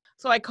happened?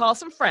 So I call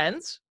some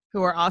friends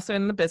who are also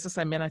in the business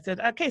I'm in. I said,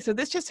 okay, so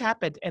this just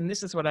happened, and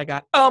this is what I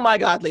got. Oh my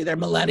God, Lee, they're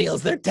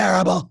millennials. They're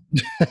terrible.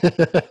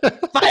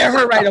 Fire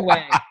her right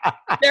away.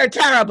 They're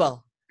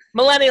terrible.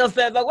 Millennials,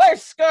 they're the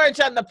worst scourge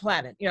on the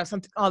planet.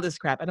 All this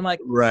crap. And I'm like,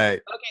 right.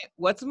 Okay,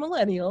 what's a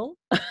millennial?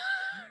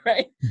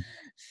 Right.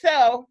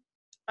 So,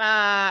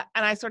 and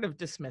I sort of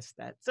dismissed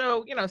that.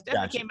 So,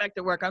 Stephanie came back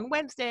to work on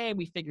Wednesday.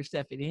 We figured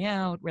Stephanie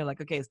out. We're like,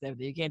 okay,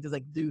 Stephanie, you can't just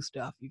do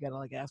stuff. You got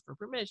to ask for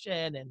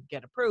permission and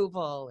get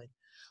approval, and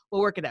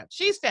we'll work it out.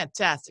 She's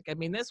fantastic. I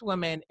mean, this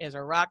woman is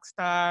a rock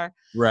star.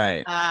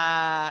 Right.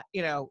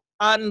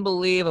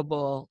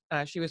 Unbelievable.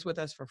 She was with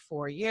us for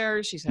 4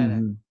 years. She's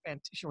had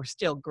we're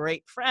still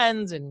great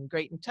friends and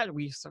great in touch.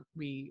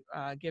 We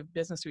give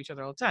business to each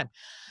other all the time.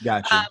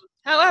 Gotcha.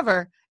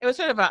 However, it was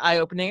sort of an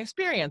eye-opening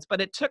experience, but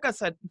it took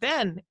us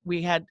then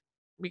we got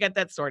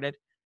that sorted.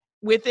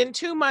 Within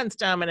 2 months,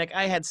 Dominic,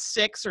 I had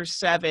 6 or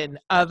 7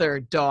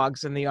 other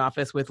dogs in the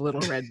office with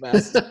little red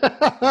vests.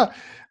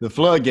 The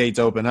floodgates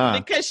open,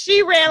 huh? Because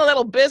she ran a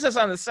little business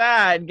on the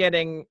side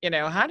getting,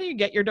 how do you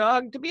get your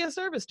dog to be a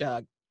service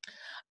dog?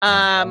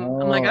 I'm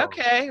like,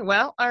 okay,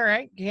 well, all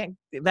right.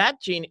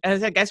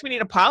 I guess we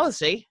need a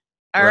policy.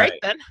 All right,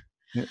 then.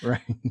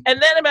 Right. And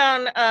then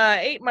about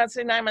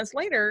 9 months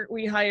later,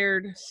 we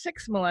hired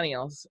 6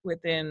 millennials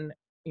within,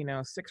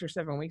 6 or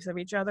 7 weeks of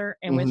each other.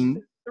 And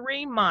within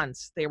 3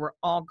 months, they were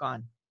all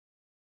gone.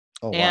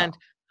 Oh, wow. And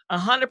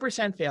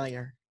 100%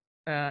 failure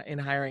in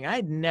hiring.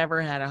 I'd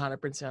never had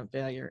 100%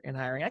 failure in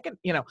hiring. I could,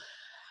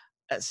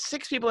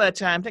 6 people at a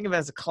time, think of it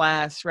as a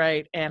class,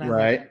 right? And I'm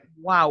like,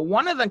 wow,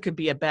 one of them could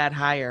be a bad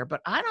hire,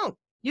 but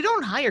you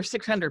don't hire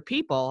 600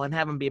 people and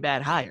have them be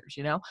bad hires,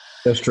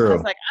 That's true. I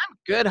was like, I'm a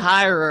good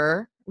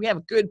hirer. We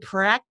have good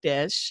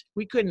practice.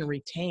 We couldn't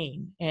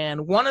retain.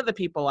 And one of the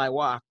people I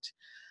walked,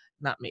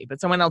 not me, but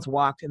someone else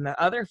walked, and the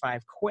other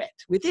 5 quit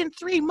within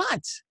 3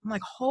 months. I'm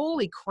like,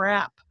 holy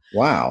crap.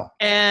 Wow.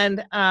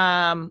 And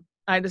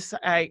I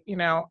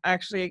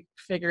actually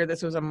figured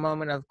this was a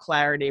moment of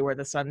clarity where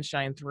the sun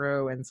shined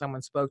through, and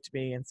someone spoke to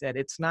me and said,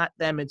 it's not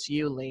them, it's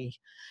you, Lee.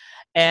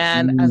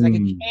 And I was like,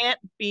 it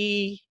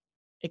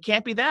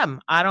can't be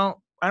them. I don't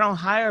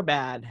hire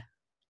bad.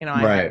 I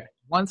hire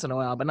once in a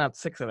while, but not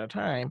 6 at a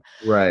time.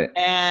 Right.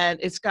 And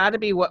it's got to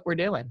be what we're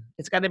doing.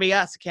 It's got to be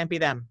us. It can't be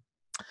them.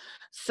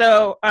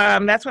 So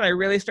that's when I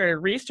really started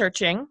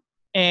researching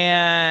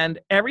And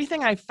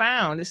everything I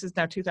found, this is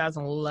now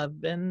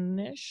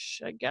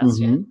 2011-ish, I guess,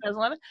 yeah,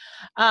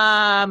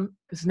 2011,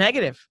 it's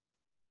negative.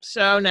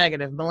 So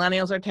negative.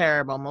 Millennials are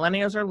terrible.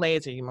 Millennials are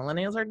lazy.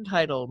 Millennials are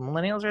entitled.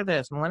 Millennials are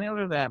this. Millennials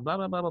are that. Blah,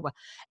 blah, blah, blah, blah.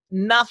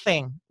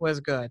 Nothing was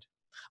good.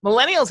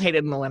 Millennials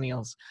hated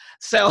millennials.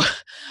 So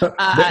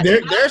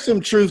there's some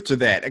truth to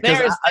that.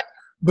 Because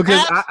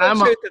I'm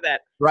truth to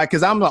that. Right,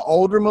 because I'm an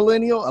older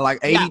millennial, like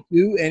 82,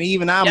 yeah. and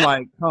even I'm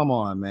like, come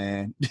on,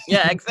 man.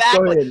 Yeah,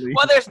 exactly.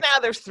 Well,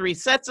 there's 3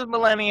 sets of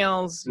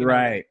millennials.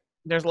 Right.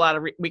 There's a lot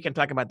of, we can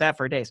talk about that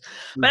for days.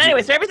 But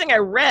anyway, so everything I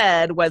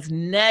read was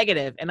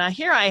negative. And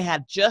here I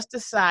had just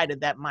decided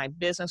that my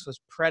business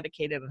was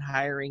predicated on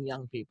hiring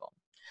young people.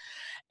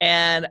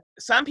 And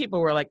some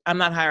people were like, I'm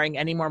not hiring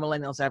any more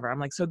millennials ever. I'm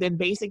like, so then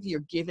basically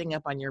you're giving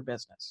up on your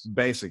business.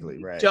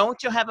 Basically, right.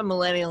 Don't you have a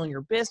millennial in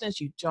your business?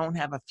 You don't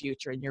have a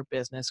future in your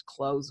business.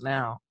 Close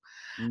now.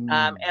 And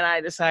I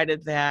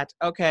decided that,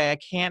 okay, I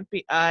can't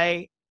be,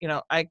 I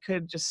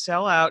could just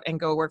sell out and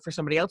go work for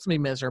somebody else and be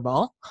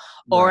miserable,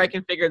 or I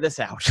can figure this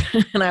out.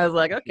 And I was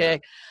like,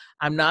 okay,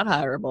 I'm not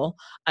hireable.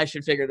 I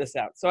should figure this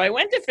out. So I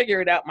went to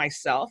figure it out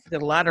myself,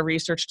 did a lot of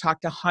research,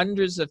 talked to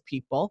hundreds of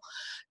people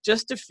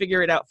just to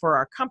figure it out for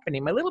our company,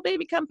 my little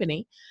baby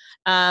company.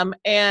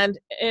 And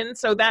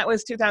so that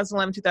was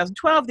 2011,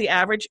 2012. The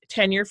average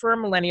tenure for a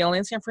millennial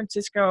in San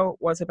Francisco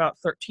was about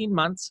 13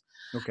 months.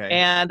 Okay.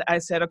 And I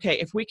said, okay,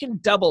 if we can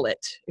double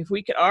it,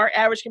 our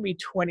average can be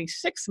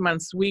 26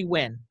 months, we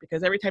win.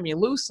 Because every time you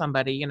lose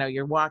somebody,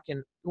 you're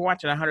watching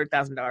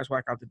 $100,000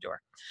 walk out the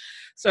door.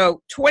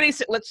 So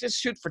 26, let's just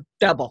shoot for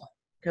double,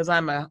 because I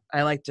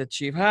like to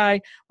achieve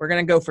high. We're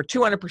going to go for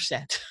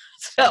 200%.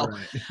 So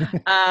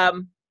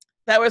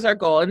that was our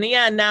goal. In the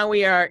end, now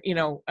we are,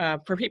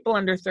 for people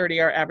under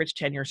 30, our average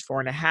tenure is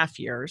 4.5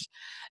 years.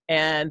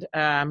 And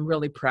I'm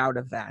really proud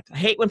of that. I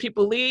hate when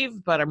people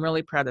leave, but I'm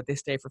really proud that they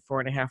stay for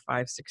 4.5,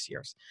 5, 6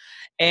 years.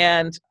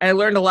 And I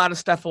learned a lot of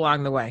stuff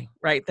along the way,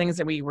 right? Things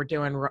that we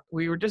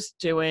were just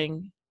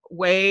doing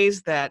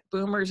ways that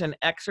boomers and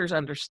Xers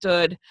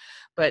understood,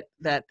 but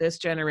that this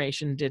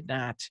generation did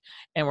not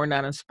and were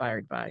not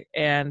inspired by.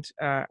 And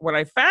what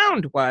I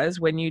found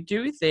was when you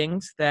do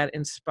things that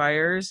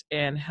inspires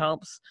and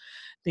helps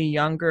the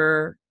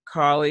younger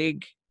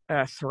colleague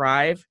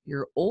thrive,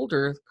 your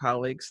older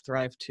colleagues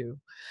thrive too.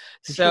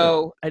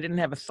 So I didn't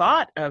have a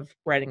thought of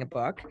writing a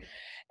book.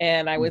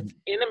 And I was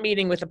in a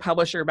meeting with a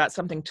publisher about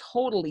something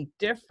totally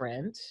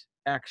different,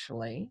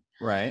 actually.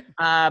 Right.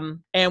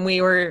 And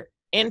we were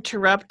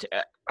interrupt.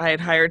 I had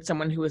hired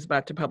someone who was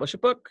about to publish a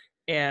book,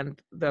 and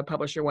the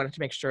publisher wanted to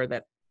make sure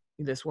that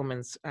this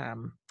woman's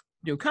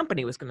new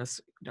company was going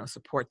to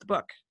support the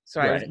book.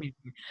 So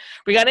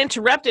we got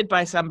interrupted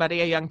by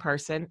somebody, a young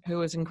person, who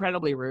was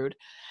incredibly rude.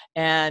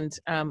 And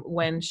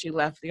when she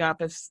left the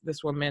office, the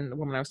woman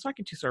I was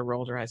talking to sort of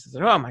rolled her eyes and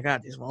said, "Oh my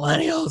God, these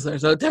millennials, they're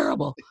so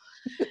terrible."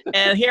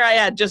 And here I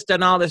had just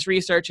done all this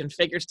research and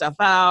figured stuff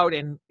out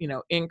and,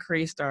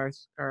 increased our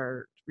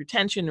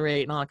retention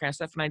rate and all that kind of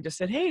stuff. And I just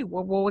said, "Hey,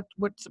 well,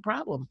 what's the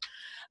problem?"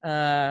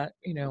 And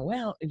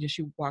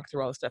she walked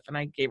through all the stuff and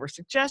I gave her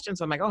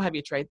suggestions. I'm like, "Oh, have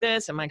you tried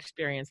this? And my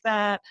experience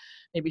that?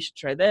 Maybe you should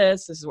try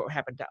this. This is what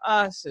happened to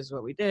us. This is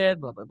what we did,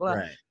 blah, blah, blah."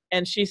 Right.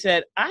 And she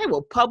said, "I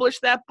will publish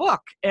that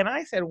book." And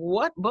I said,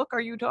 "What book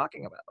are you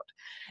talking about?"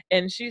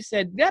 And she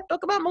said, "That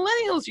book about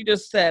millennials you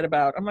just said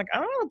about." I'm like, "I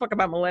don't know a book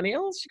about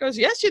millennials." She goes,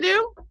 "Yes, you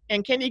do.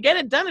 And can you get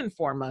it done in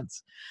 4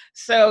 months?"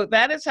 So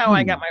that is how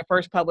I got my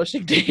first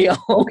publishing deal.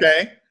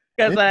 Okay.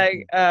 Because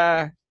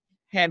I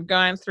had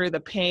gone through the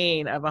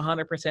pain of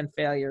 100%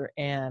 failure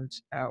and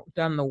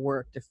done the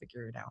work to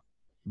figure it out.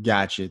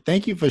 Gotcha.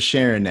 Thank you for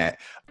sharing that.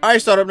 All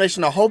right, Startup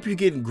Nation, I hope you're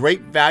getting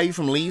great value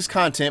from Lee's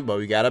content, but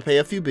we got to pay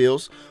a few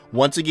bills.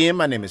 Once again,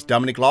 my name is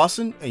Dominic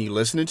Lawson, and you're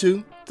listening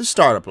to The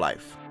Startup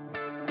Life.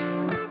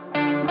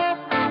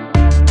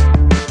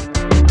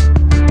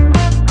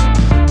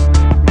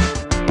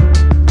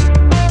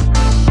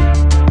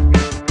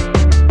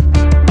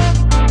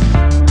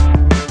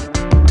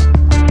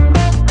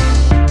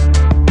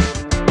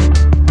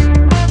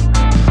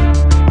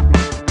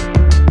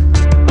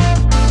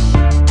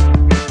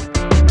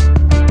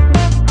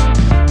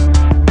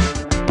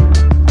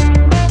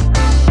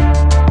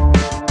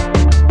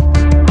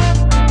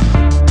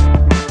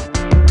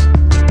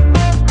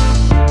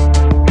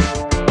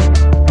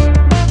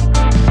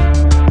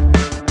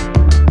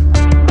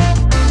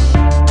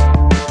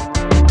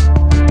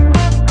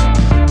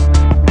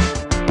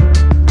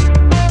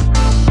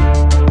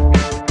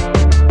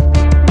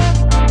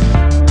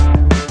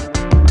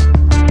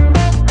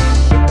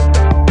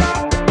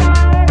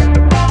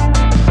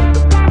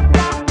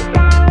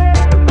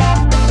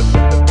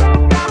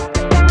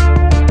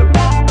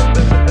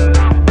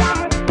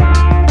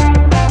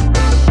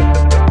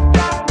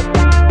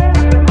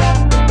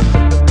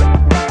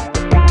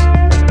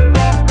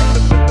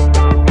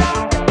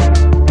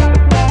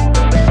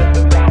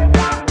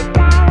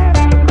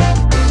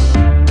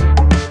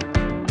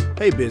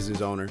 Hey business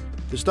owner,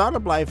 the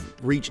Startup Life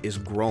reach is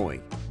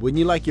growing. Wouldn't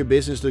you like your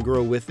business to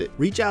grow with it?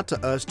 Reach out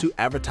to us to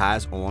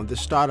advertise on the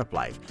Startup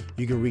Life.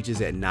 You can reach us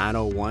at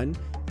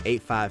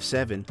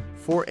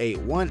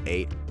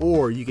 901-857-4818,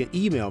 or you can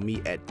email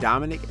me at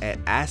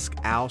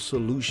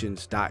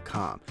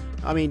dominic@askalsolutions.com.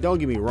 I mean, don't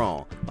get me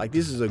wrong, like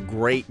this is a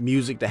great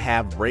music to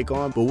have break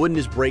on, but wouldn't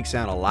this break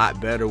sound a lot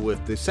better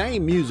with the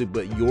same music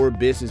but your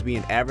business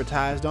being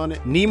advertised on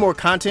it? Need more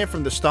content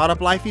from the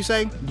Startup Life, you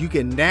say? You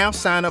can now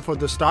sign up for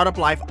the Startup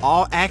Life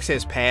All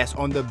Access Pass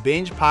on the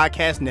Binge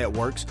Podcast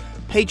Network's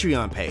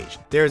Patreon page.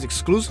 There is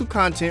exclusive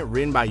content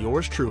written by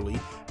yours truly,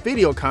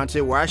 video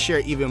content where I share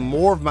even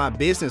more of my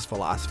business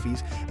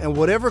philosophies, and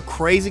whatever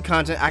crazy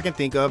content I can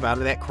think of out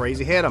of that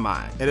crazy head of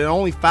mine. And at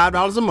only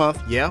 $5 a month,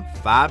 yeah,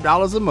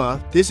 $5 a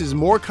month, this is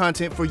more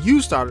content for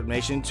you, Startup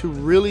Nation, to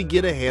really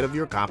get ahead of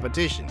your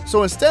competition.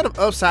 So instead of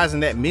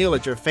upsizing that meal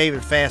at your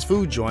favorite fast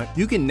food joint,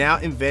 you can now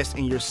invest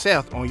in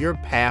yourself on your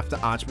path to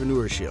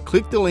entrepreneurship.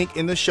 Click the link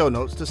in the show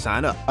notes to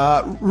sign up.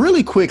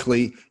 Really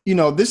quickly,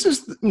 this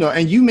is,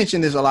 and you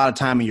mentioned this a lot of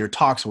time in your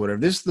talks or whatever,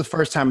 this is the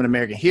first time in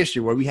American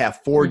history where we have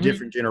four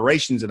different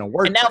generations in a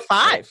workplace. And now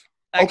five.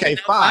 Right? Okay,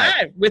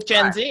 five. With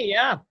Gen Z,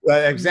 yeah.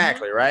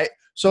 Exactly, right?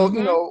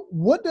 So,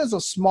 what does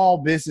a small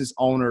business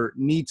owner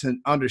need to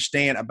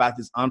understand about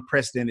this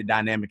unprecedented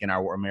dynamic in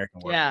our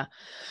American world? Yeah,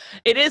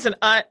 it is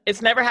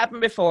it's never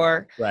happened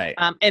before. Right.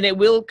 And it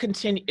will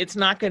continue. It's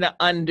not going to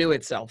undo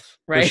itself,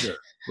 right? For sure.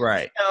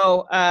 Right.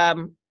 So,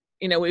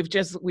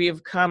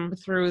 we've come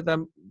through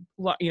the,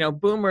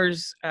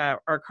 boomers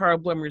are car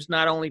boomers,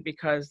 not only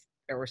because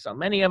there were so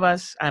many of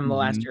us, I'm the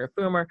last year of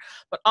boomer,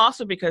 but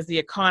also because the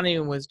economy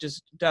was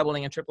just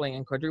doubling and tripling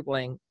and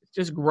quadrupling,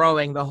 just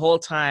growing the whole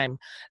time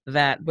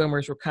that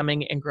boomers were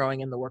coming and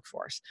growing in the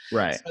workforce.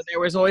 Right. So there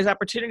was always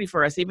opportunity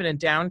for us, even in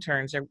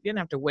downturns. We didn't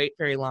have to wait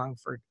very long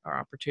for our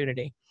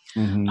opportunity.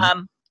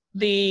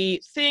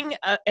 The thing,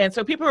 and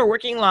so people are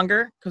working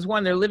longer because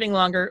one, they're living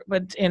longer,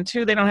 and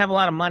two, they don't have a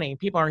lot of money.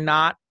 People are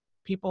not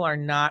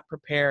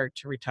prepared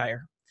to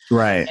retire.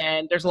 Right.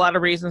 And there's a lot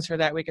of reasons for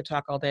that. We could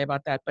talk all day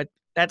about that, but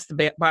that's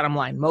the bottom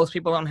line. Most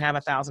people don't have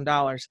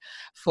 $1,000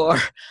 for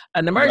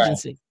an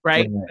emergency,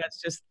 right? That's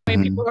just,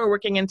 people who are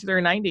working into their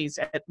 90s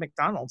at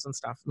McDonald's and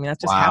stuff. I mean,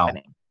 that's just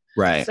happening.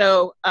 Right.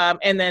 So,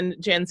 and then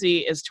Gen Z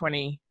is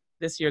 20.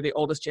 This year, the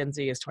oldest Gen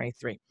Z is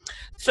 23.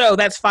 So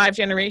that's 5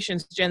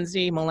 generations: Gen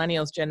Z,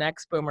 Millennials, Gen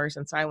X, Boomers,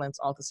 and Silents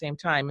all at the same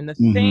time. And the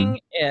thing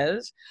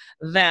is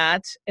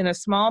that in a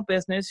small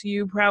business,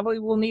 you probably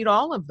will need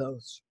all of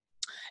those.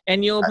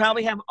 And you'll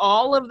probably have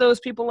all of those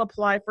people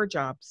apply for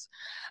jobs.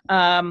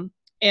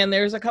 And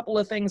there's a couple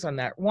of things on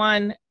that.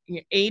 One,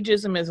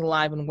 ageism is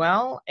alive and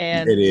well.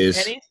 And it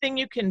is. Anything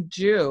you can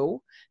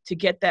do to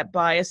get that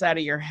bias out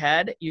of your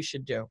head, you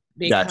should do.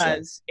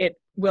 Because it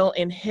will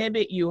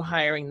inhibit you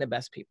hiring the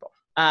best people.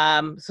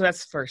 So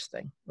that's the first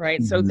thing,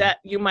 right? So that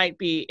you might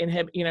be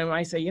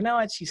I say,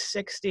 what, she's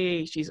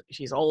 60,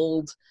 she's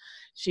old,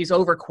 she's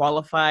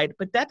overqualified,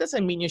 but that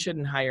doesn't mean you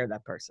shouldn't hire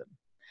that person.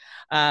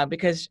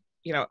 Because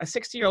a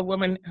 60-year-old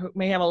woman who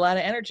may have a lot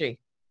of energy,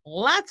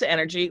 lots of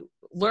energy,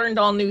 learned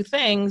all new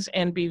things,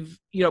 and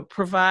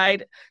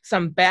provide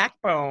some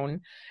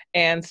backbone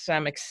and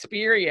some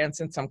experience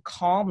and some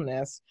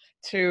calmness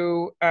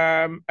to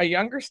a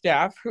younger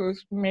staff who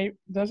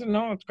doesn't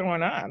know what's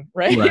going on,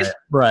 right?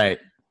 Right.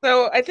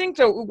 So I think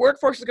the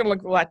workforce is going to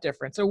look a lot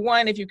different. So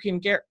one, if you can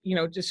get,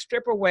 just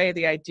strip away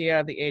the idea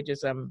of the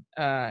ageism,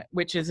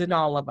 which is in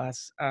all of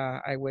us,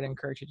 I would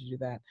encourage you to do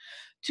that.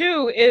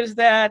 Two is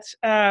that,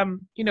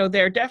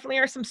 there definitely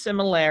are some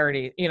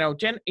similarity.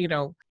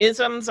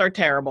 Isms are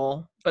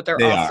terrible, but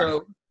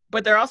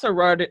they're also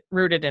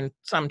rooted in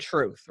some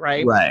truth,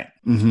 right? Right.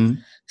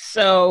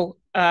 So,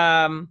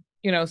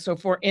 so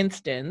for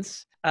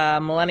instance,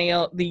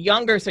 millennial, the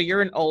younger, so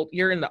you're in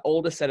the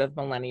oldest set of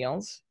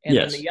millennials, and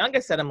then the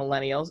youngest set of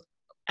millennials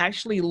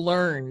actually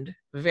learned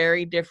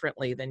very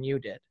differently than you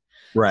did.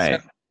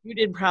 Right. So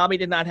you probably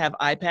did not have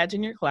iPads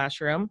in your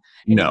classroom.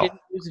 And you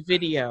didn't use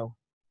video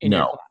in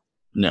your class.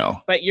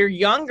 No. But your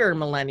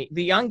the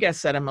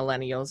youngest set of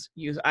millennials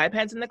used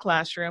iPads in the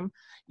classroom,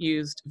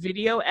 used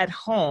video at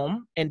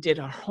home, and did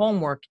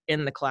homework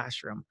in the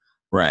classroom.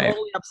 Right.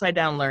 Totally upside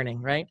down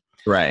learning, right?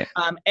 Right.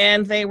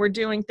 And they were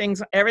doing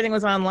things, everything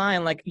was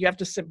online. Like you have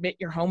to submit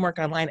your homework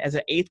online as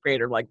an 8th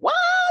grader. Like, what?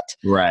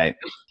 Right.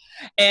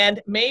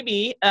 And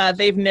maybe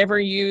they've never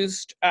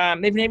used,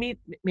 maybe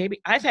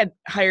I've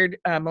hired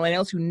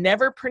millennials who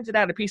never printed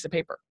out a piece of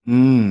paper.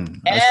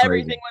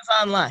 Everything was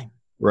online.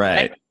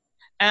 Right.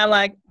 And I'm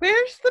like,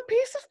 where's the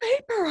piece of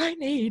paper I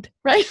need?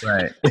 Right.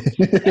 Right.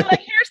 They're like,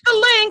 here's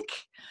the link.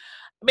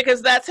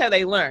 Because that's how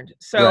they learned.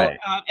 So,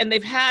 and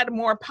they've had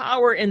more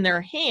power in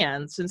their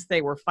hands since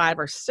they were 5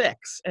 or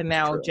 6, and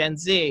now Gen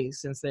Z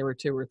since they were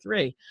 2 or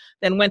 3.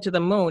 Then went to the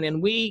moon, and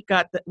we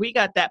got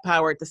that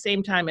power at the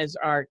same time as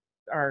our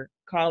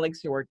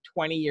colleagues who are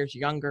 20 years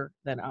younger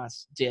than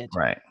us did.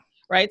 Right.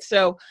 right?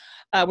 So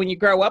when you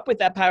grow up with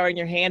that power in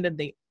your hand and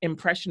the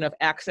impression of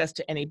access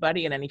to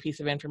anybody and any piece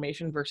of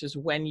information versus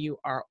when you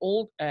are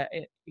old,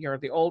 you're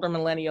the older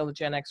millennial, the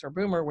Gen X or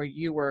Boomer, where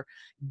you were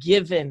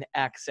given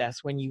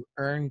access when you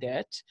earned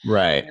it.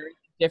 Right. Very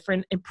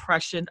different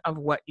impression of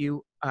what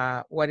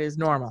is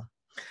normal.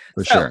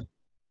 For sure.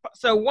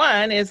 So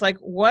one is like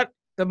what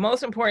the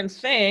most important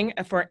thing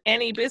for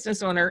any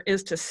business owner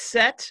is to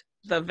set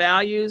the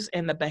values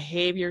and the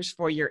behaviors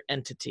for your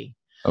entity.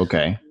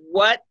 Okay.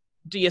 What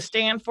do you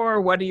stand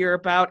for? What are you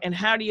about? And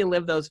how do you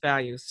live those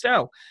values?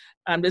 So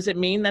does it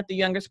mean that the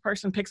youngest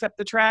person picks up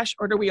the trash,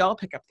 or do we all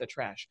pick up the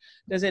trash?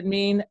 Does it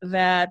mean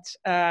that,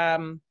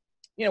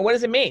 what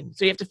does it mean?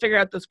 So you have to figure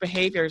out those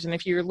behaviors. And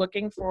if you're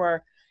looking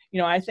for,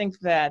 I think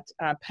that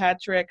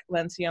Patrick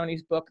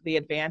Lencioni's book, The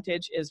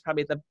Advantage, is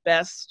probably the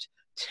best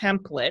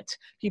template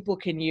people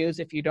can use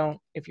if you're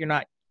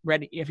not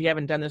ready, if you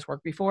haven't done this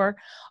work before,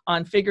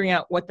 on figuring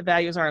out what the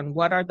values are and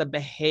what are the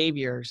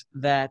behaviors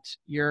that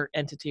your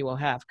entity will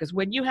have. Because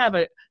when you have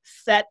a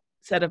set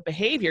of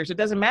behaviors, it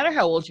doesn't matter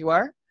how old you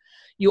are,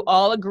 you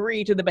all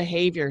agree to the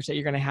behaviors that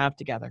you're going to have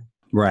together.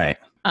 Right.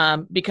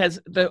 Because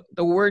the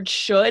word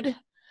should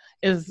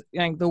is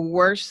like the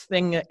worst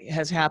thing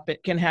that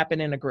can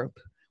happen in a group.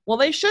 Well,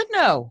 they should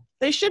know.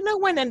 They should know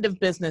when end of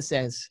business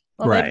is.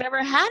 Well, right. They've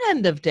never had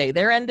end of day.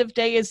 Their end of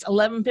day is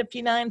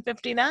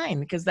 11:59:59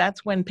 because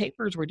that's when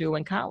papers were due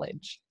in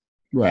college.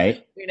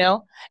 Right.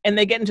 And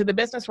they get into the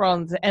business world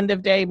and the end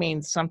of day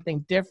means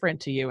something different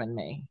to you and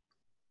me.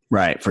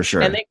 Right, for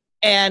sure.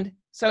 And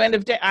so end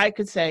of day, I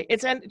could say,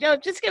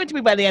 just give it to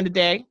me by the end of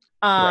day.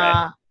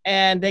 Right.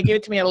 And they give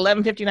it to me at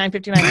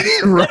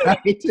 11:59:59.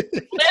 Right.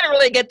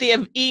 Literally get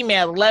the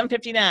email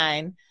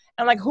 11:59.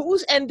 I'm like,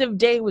 whose end of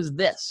day was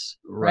this?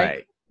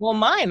 Right. Well,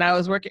 mine, I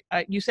was working,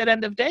 you said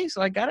end of day,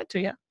 so I got it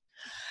to you.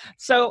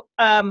 So,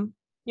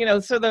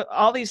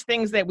 all these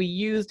things that we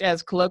used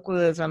as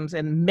colloquialisms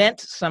and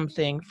meant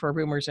something for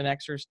boomers and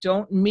Xers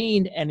don't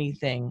mean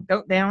anything.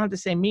 They don't have the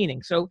same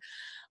meaning. So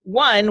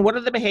one, what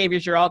are the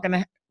behaviors you're all going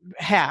to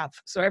have?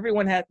 So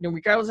everyone has,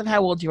 regardless of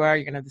how old you are,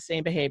 you're going to have the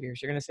same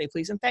behaviors. You're going to say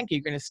please and thank you.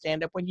 You're going to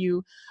stand up when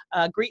you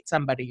greet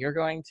somebody. You're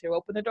going to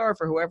open the door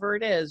for whoever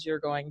it is. You're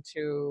going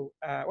to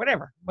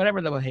whatever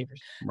the behaviors.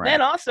 Right.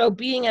 Then also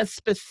being as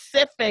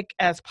specific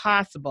as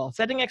possible.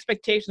 Setting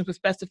expectations with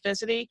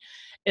specificity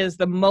is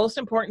the most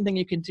important thing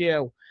you can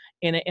do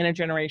in a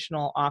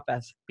generational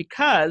office,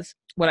 because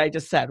what I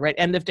just said, right?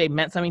 End of day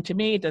meant something to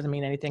me. It doesn't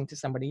mean anything to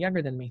somebody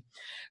younger than me.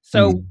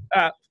 So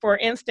for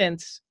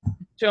instance,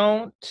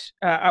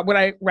 what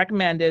I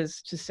recommend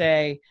is to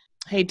say,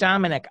 hey,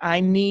 Dominic,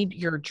 I need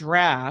your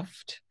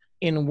draft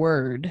in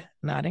Word,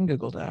 not in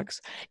Google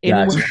Docs, in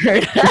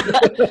Word,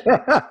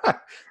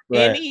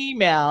 right.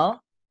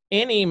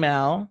 in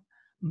email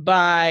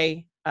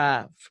by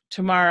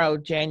tomorrow,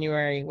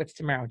 January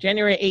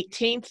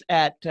 18th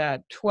at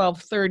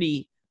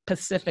 12:30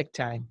 Pacific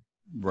time.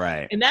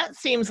 Right. And that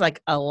seems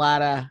like that's a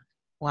lot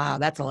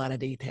of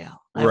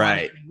detail.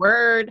 Right.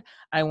 Word,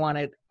 I want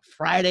it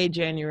Friday,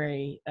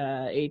 January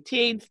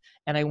 18th,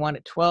 and I want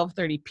it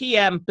 12:30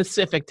 p.m.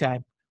 Pacific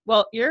time.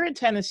 Well, you're in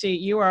Tennessee.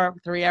 You are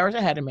 3 hours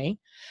ahead of me.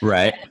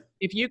 Right. And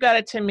if you got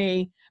it to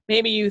me,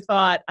 maybe you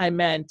thought I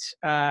meant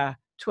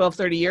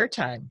 12:30 your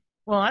time.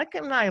 Well, I'm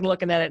not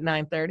looking at it at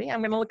 9:30. I'm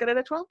going to look at it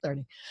at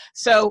 12:30.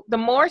 So the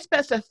more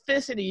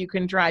specificity you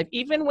can drive,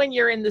 even when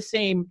you're in the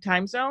same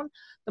time zone,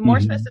 the more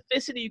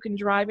specificity you can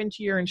drive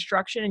into your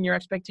instruction and your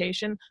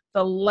expectation,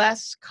 the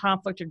less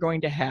conflict you're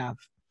going to have.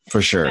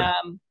 For sure.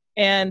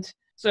 And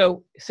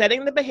so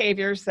setting the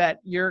behaviors that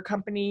your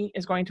company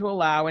is going to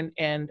allow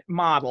and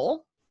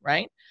model,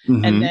 right?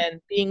 And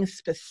then being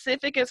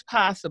specific as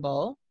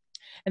possible.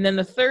 And then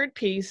the third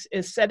piece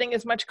is setting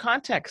as much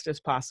context as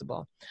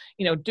possible.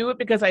 Do it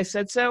because I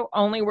said so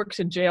only works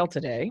in jail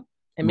today.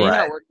 It may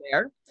not work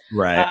there.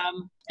 Right.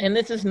 And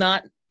this is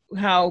not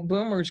how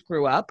boomers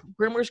grew up.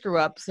 Boomers grew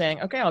up saying,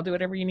 okay, I'll do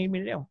whatever you need me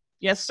to do.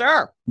 Yes,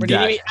 sir.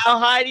 How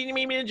high do you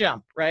need me to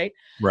jump? Right.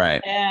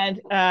 Right. And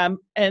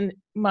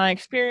my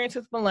experience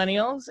with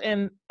millennials,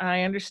 and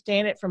I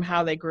understand it from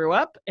how they grew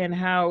up and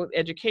how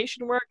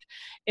education worked,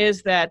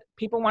 is that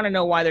people want to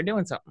know why they're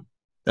doing something.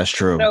 That's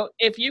true. So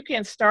if you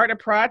can start a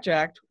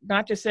project,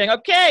 not just saying,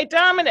 okay,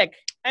 Dominic,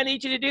 I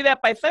need you to do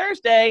that by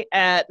Thursday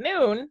at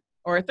noon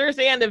or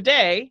Thursday end of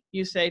day,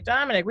 you say,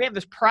 Dominic, we have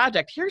this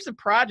project. Here's the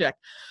project.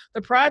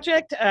 The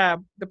project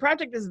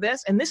is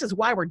this, and this is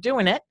why we're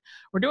doing it.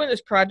 We're doing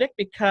this project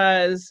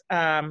because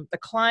the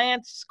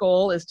client's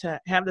goal is to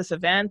have this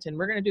event, and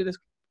we're going to do this.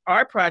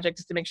 Our project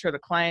is to make sure the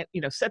client,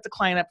 set the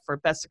client up for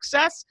best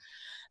success.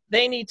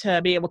 They need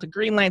to be able to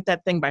greenlight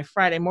that thing by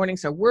Friday morning.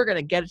 So we're going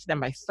to get it to them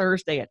by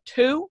Thursday at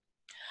 2.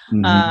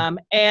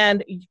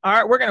 And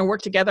we're going to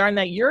work together on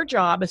that. Your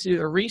job is to do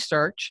the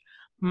research.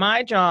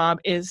 My job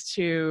is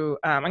to,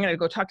 I'm going to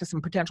go talk to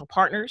some potential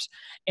partners,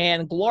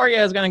 and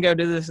Gloria is going to go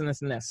do this and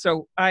this and this.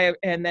 So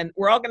and then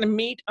we're all going to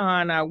meet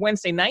on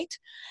Wednesday night,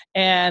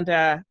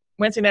 and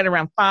Wednesday night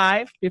around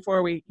 5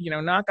 before we,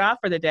 knock off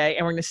for the day.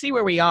 And we're going to see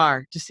where we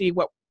are to see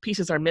what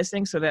pieces are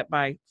missing, so that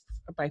by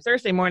by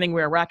Thursday morning,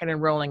 we're rocking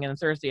and rolling, and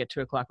Thursday at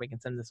 2:00, we can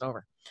send this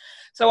over.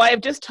 So I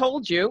have just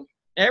told you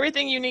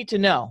everything you need to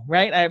know,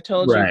 right? I have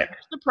told you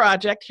here's the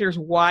project, here's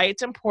why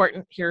it's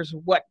important, here's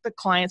what the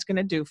client's going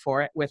to do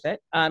for it with it,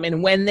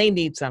 and when they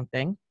need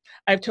something.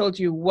 I've told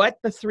you what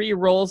the 3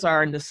 roles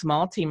are in the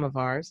small team of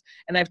ours,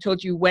 and I've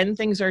told you when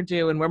things are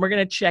due and when we're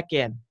going to check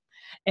in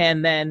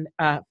and then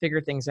figure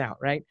things out,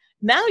 right?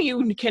 Now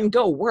you can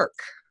go work.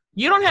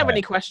 You don't have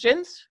any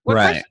questions. What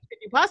questions could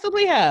you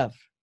possibly have,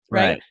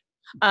 right?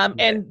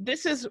 And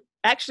this is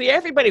actually,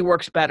 everybody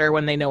works better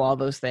when they know all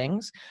those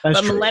things. But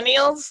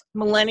millennials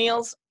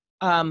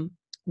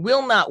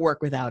will not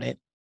work without it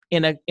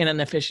in an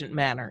efficient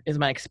manner, is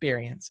my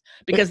experience,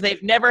 because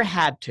they've never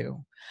had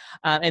to.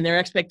 And their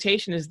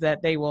expectation is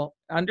that they will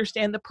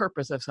understand the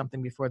purpose of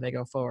something before they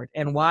go forward.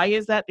 And why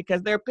is that?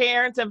 Because their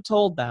parents have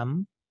told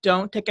them,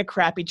 don't take a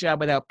crappy job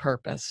without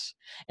purpose.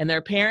 And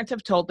their parents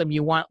have told them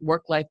you want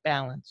work-life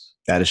balance.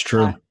 That is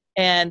true.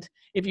 And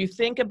if you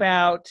think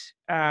about,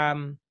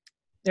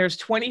 there's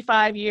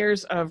 25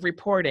 years of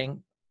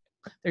reporting.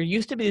 There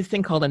used to be this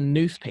thing called a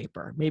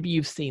newspaper. Maybe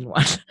you've seen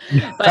one.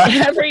 But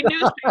every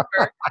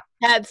newspaper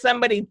had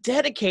somebody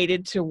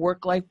dedicated to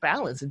work-life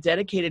balance and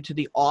dedicated to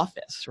the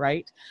office,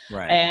 right?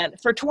 And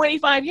for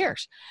 25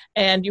 years.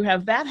 And you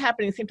have that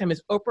happening at the same time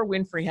as Oprah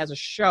Winfrey has a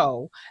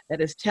show that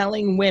is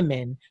telling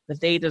women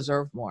that they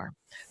deserve more.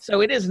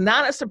 So it is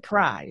not a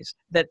surprise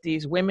that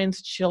these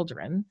women's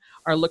children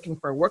are looking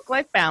for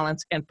work-life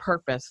balance and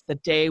purpose the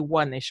day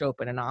one they show up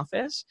in an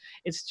office.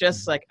 It's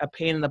just like a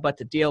pain in the butt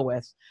to deal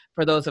with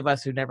for those of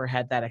us who never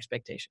had that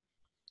expectation.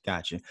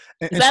 Gotcha.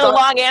 Is that a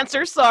long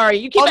answer? Sorry.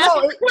 You keep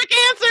asking quick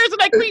answers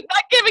and I keep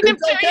not giving them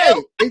to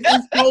you.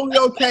 It's totally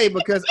okay,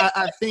 because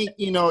I think,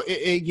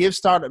 it gives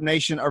Startup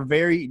Nation a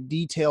very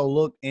detailed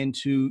look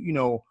into,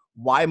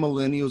 why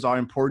millennials are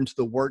important to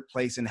the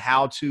workplace and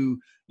how to,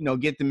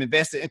 get them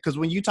invested. Because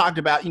when you talked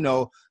about,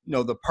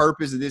 the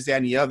purpose of this, that,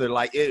 and the other,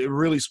 like it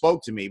really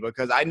spoke to me,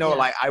 because I know,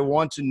 like, I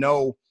want to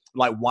know,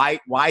 like,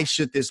 why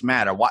should this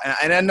matter? Why?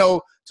 And I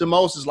know to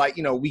most is like,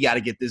 we got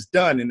to get this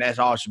done and that's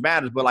all that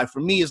matters. But like, for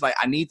me, it's like,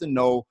 I need to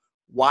know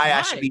why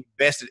I should be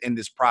invested in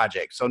this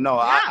project. So no,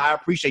 I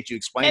appreciate you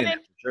explaining that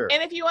for sure.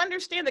 And if you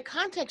understand the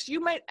context, you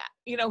might,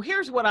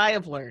 here's what I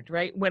have learned,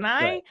 right? When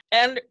I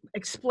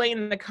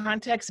explain the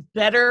context,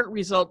 better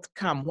results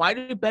come. Why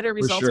do better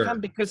results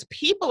come? Because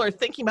people are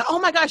thinking about, oh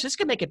my gosh, this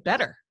could make it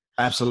better.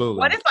 Absolutely.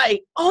 What if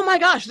oh my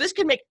gosh, that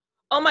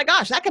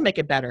can make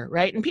it better,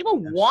 right? And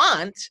people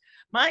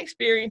my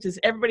experience is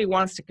everybody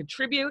wants to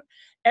contribute.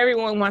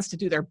 Everyone wants to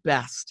do their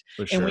best.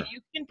 And when you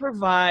can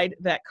provide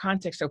that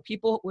context so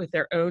people with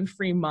their own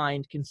free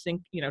mind can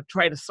think,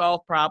 try to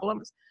solve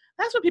problems,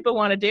 that's what people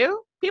want to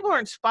do. People are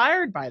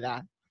inspired by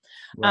that.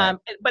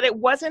 But it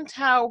wasn't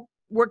how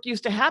work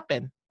used to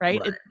happen, right?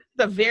 It's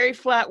a very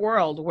flat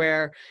world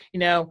where,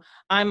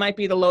 I might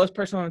be the lowest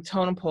person on the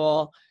totem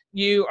pole.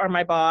 You are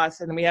my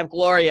boss, and we have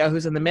Gloria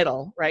who's in the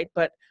middle, right?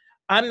 But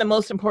I'm the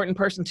most important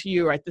person to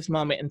you right this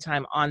moment in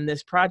time on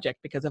this project,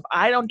 because if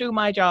I don't do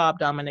my job,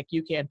 Dominic,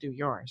 you can't do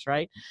yours,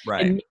 right?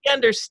 And me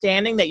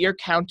understanding that you're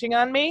counting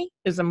on me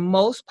is the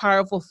most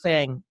powerful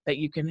thing that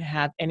you can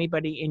have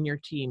anybody in your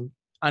team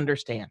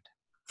understand.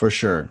 For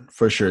sure.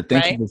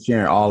 Thank you for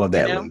sharing all of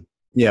that, Lee.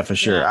 Yeah, for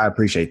sure. I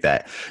appreciate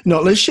that.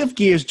 Let's shift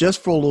gears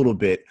just for a little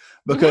bit,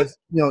 because,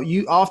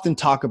 you often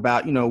talk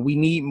about, we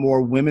need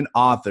more women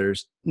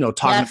authors,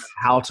 talking about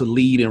how to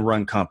lead and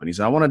run companies.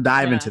 And I want to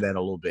dive into that a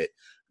little bit.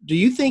 Do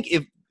you think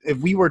if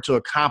we were to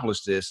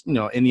accomplish this,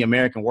 in the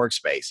American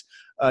workspace,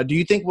 do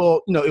you think it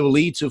will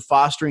lead to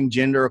fostering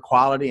gender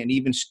equality and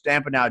even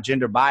stamping out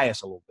gender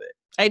bias a little bit?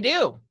 I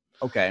do.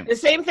 Okay. The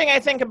same thing I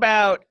think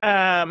about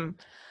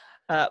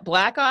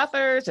Black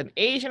authors and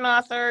Asian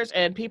authors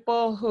and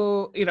people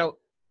who,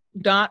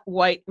 not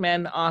white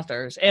men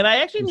authors. And I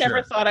actually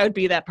never thought I would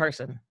be that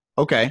person.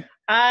 Okay.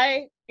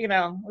 I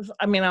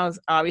was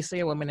obviously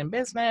a woman in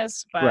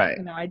business, but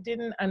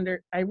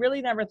I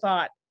really never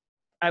thought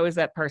I was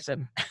that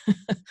person.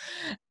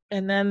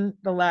 And then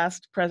the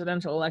last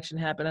presidential election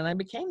happened and I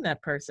became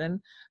that person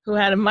who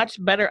had a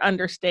much better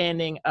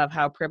understanding of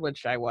how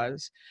privileged I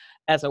was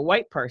as a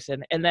white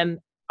person. And then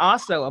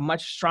also a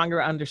much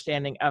stronger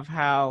understanding of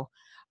how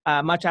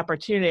much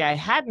opportunity I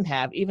hadn't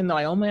have, even though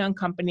I own my own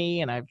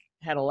company and I've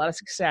had a lot of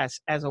success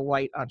as a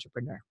white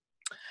entrepreneur.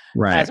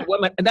 Right. As a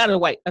woman,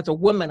 as a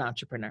woman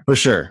entrepreneur. For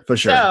sure.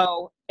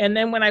 So, and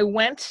then when I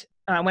went,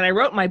 when I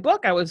wrote my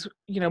book, I was,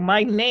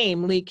 my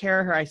name, Lee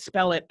Caraher, I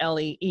spell it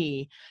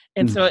Lee.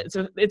 And so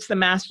it's the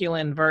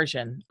masculine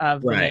version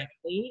of the name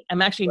Lee.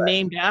 I'm actually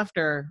named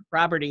after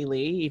Robert E.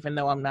 Lee, even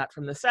though I'm not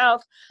from the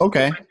South.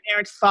 Okay. My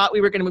parents thought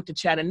we were going to move to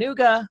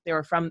Chattanooga. They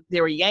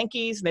were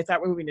Yankees, and they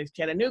thought we were moving to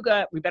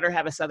Chattanooga. We better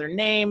have a Southern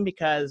name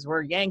because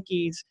we're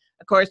Yankees.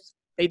 Of course,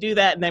 they do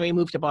that, and then we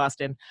moved to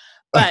Boston.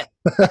 But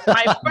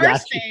my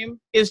first name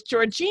is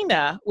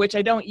Georgina, which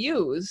I don't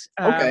use.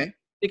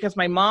 Because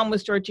my mom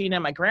was Georgina,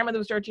 my grandmother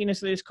was Georgina,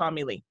 so they just call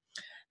me Lee.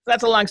 So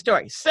that's a long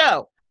story.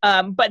 So,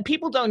 but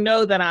people don't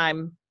know that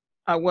I'm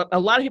what a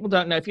lot of people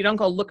don't know, if you don't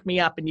go look me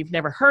up and you've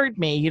never heard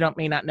me, you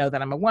may not know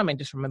that I'm a woman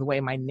just from the way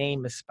my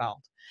name is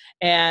spelled.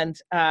 And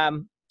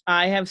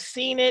I have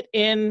seen it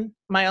in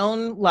my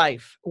own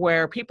life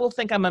where people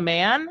think I'm a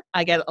man.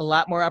 I get a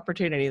lot more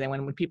opportunity than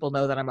when people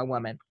know that I'm a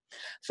woman.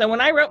 So when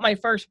I wrote my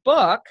first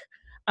book,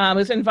 I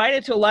was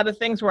invited to a lot of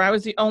things where I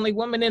was the only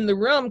woman in the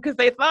room because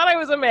they thought I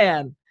was a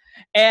man.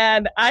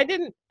 And I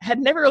had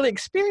never really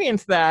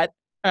experienced that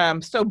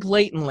so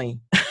blatantly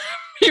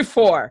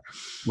before.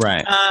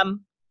 Right.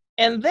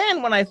 And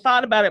then when I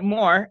thought about it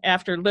more,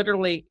 after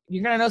literally,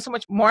 you're going to know so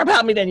much more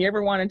about me than you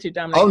ever wanted to,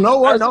 Dominic. Oh,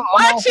 no, I'm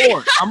all for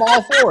it. I'm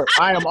all for it.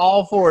 I am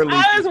all for it, Lisa.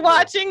 I was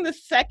watching the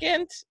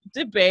second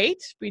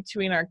debate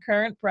between our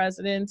current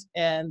president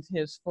and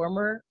his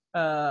former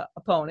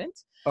opponent.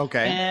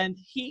 Okay. And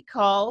he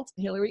called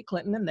Hillary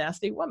Clinton a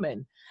nasty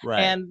woman.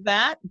 Right. And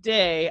that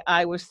day,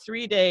 I was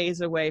 3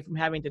 days away from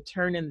having to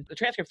turn in the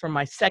transcript from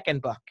my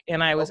second book.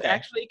 And I was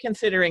actually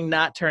considering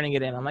not turning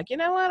it in. I'm like, you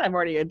know what? I've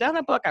already done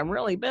a book. I'm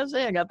really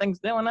busy. I got things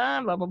going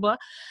on, blah, blah, blah.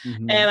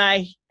 Mm-hmm.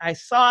 And I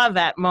saw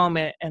that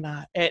moment and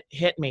it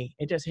hit me.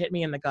 It just hit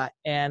me in the gut.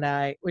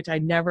 And which I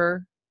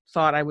never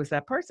thought I was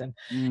that person.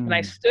 And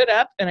I stood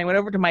up and I went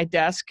over to my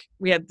desk.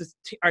 We had this,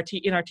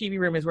 in our TV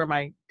room is where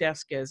my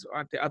desk is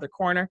on the other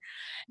corner.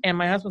 And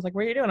my husband's like,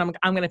 what are you doing?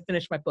 I'm going to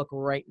finish my book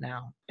right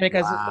now.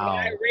 Because what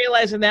I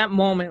realized in that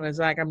moment was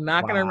like, I'm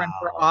not going to run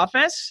for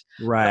office.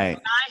 Right.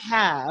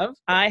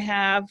 I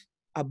have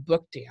a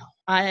book deal.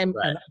 I am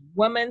a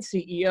woman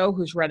CEO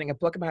who's writing a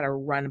book about how to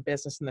run a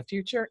business in the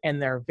future.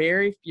 And there are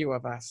very few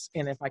of us.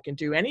 And if I can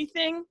do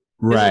anything,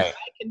 this is what I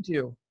can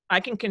do. I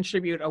can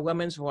contribute a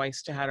woman's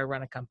voice to how to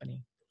run a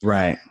company.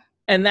 Right.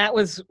 And that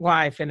was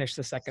why I finished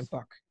the second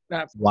book.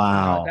 That's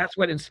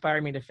what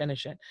inspired me to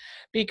finish it.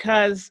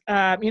 Because,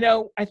 I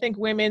think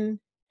women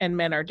and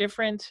men are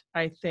different.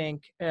 I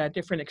think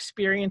different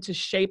experiences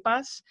shape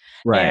us.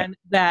 Right. And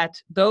that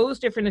those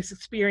different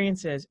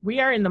experiences,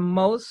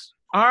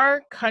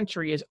 our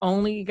country is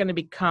only going to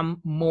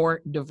become more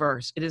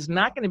diverse. It is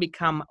not going to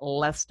become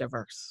less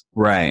diverse.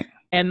 Right.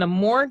 And the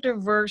more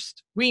diverse,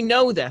 we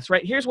know this,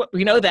 right? Here's what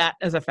we know that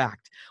as a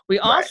fact. We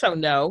also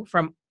know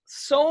from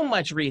so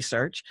much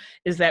research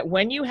is that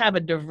when you have a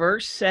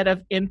diverse set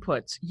of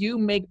inputs, you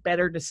make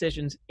better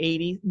decisions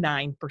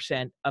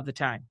 89% of the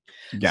time.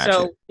 Gotcha.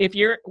 So if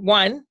you're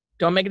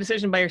don't make a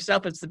decision by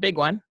yourself. It's the big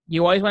one.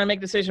 You always want to make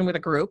a decision with a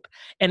group.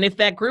 And if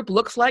that group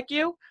looks like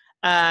you,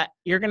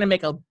 you're going to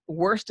make a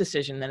worse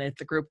decision than if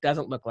the group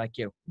doesn't look like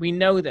you. We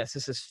know this.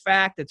 This is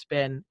fact. It's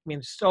been,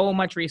 so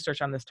much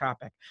research on this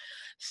topic.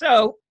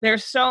 So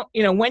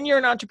when you're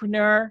an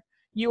entrepreneur,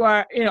 you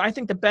are, I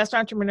think the best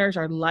entrepreneurs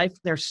are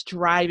they're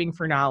striving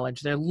for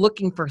knowledge. They're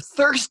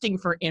thirsting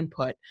for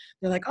input.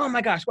 They're like, oh my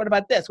gosh, what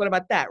about this? What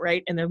about that?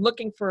 Right. And they're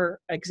looking for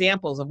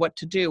examples of what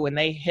to do when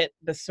they hit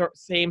the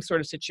same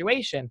sort of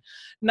situation,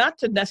 not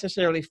to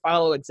necessarily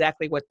follow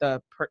exactly what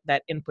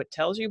that input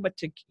tells you, but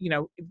to,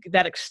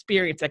 that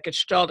experience, that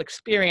gestalt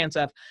experience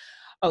of,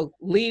 oh,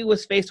 Lee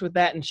was faced with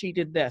that and she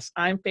did this.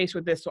 I'm faced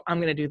with this, so I'm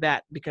going to do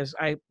that because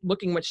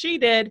looking what she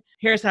did,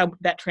 here's how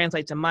that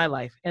translates in my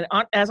life. And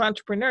as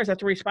entrepreneurs,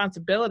 that's a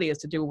responsibility is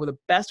to do the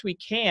best we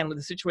can with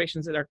the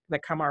situations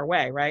that come our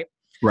way, right?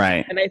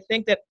 Right. And I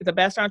think that the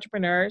best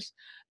entrepreneurs,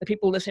 the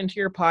people listening to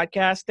your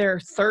podcast, they're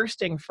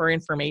thirsting for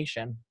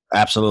information.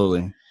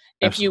 Absolutely.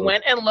 If you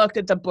went and looked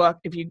at the book,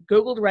 if you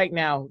Googled right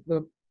now,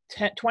 the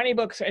 20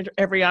 books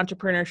every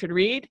entrepreneur should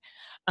read,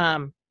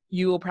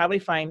 you will probably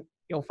find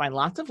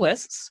lots of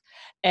lists,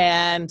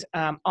 and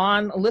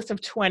on a list of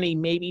 20,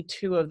 maybe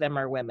 2 of them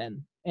are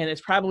women, and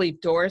it's probably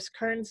Doris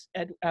Kearns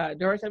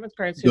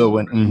Kearns, who's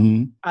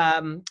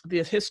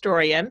the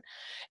historian,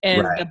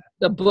 and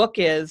the book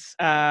is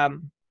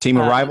Team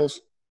of Rivals.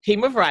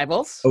 Team of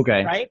Rivals.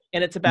 Okay. Right,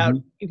 and it's about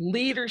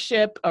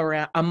leadership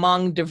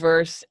among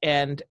diverse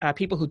and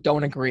people who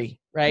don't agree.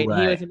 Right?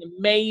 He was an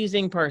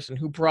amazing person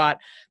who brought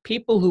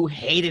people who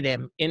hated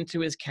him into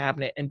his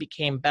cabinet and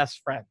became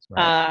best friends.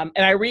 Right.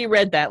 And I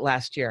reread that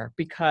last year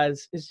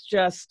because it's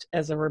just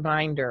as a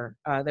reminder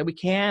that we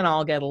can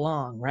all get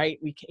along, right?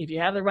 If you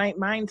have the right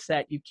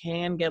mindset, you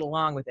can get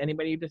along with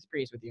anybody who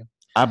disagrees with you.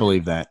 I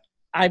believe that.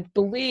 I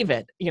believe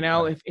it,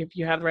 if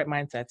you have the right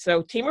mindset.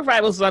 So Team of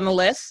Rivals is on the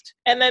list.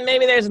 And then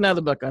maybe there's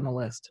another book on the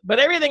list. But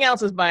everything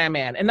else is by a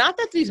man. And not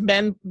that these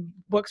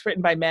books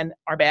written by men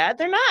are bad.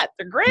 They're not.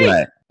 They're great.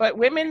 Right. But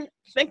women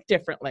think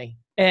differently.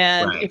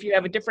 And if you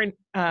have a different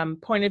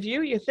point of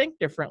view, you think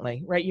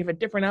differently, right? You have a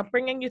different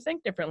upbringing, you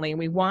think differently. And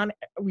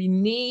we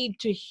need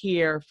to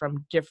hear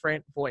from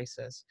different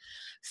voices.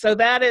 So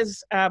that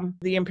is,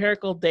 the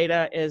empirical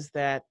data is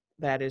that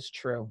is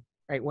true,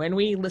 right? When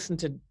we listen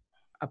to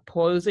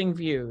opposing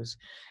views,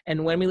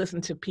 and when we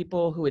listen to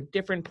people who had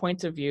different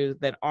points of view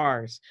than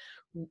ours,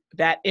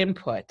 that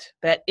input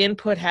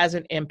has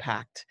an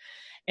impact.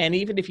 And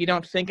even if you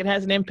don't think it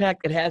has an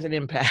impact, it has an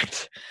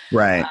impact.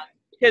 Right.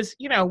 Because,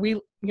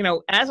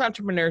 as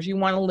entrepreneurs, you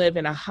want to live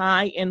in a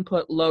high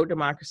input, low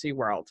democracy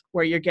world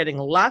where you're getting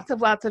lots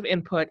of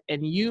input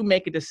and you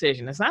make a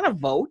decision. It's not a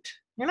vote.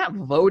 You're not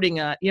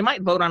voting you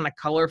might vote on a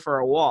color for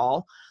a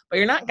wall, but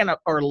you're not going to,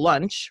 or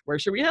lunch. Where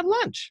should we have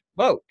lunch?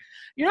 Vote.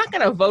 You're not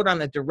going to vote on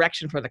the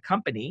direction for the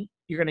company.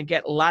 You're going to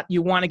get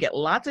you want to get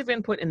lots of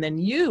input, and then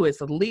you as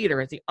the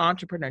leader, as the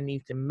entrepreneur,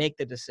 need to make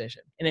the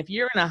decision. And if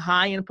you're in a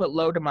high input,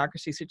 low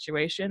democracy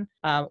situation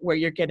where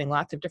you're getting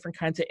lots of different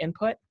kinds of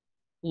input,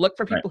 look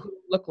for people who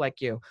look like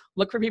you.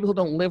 Look for people who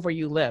don't live where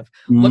you live.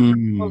 Look for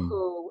people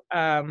who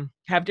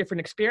have different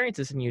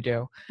experiences than you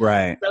do.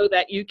 Right. So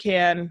that you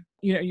can,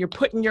 you're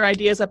putting your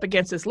ideas up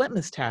against this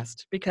litmus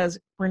test, because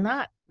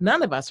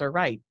none of us are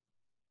right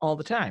all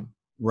the time.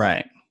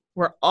 Right.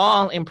 We're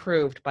all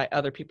improved by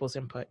other people's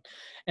input.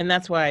 And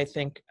that's why I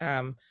think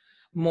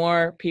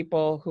more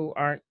people who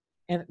aren't,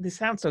 and this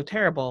sounds so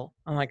terrible,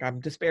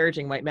 I'm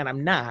disparaging white men.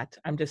 I'm not.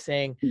 I'm just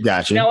saying,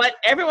 Gotcha. You know what?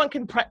 Everyone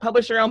can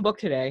publish their own book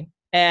today.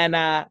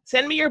 And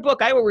send me your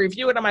book. I will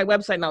review it on my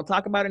website, and I'll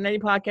talk about it in any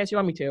podcast you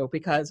want me to,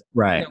 because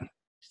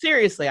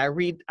seriously, I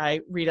read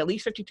at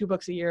least 52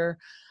 books a year.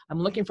 I'm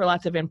looking for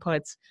lots of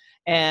inputs,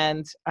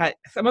 and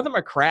some of them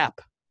are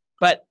crap,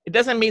 but it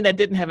doesn't mean that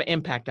didn't have an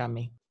impact on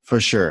me. For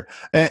sure.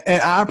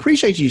 And I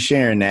appreciate you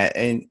sharing that.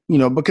 And,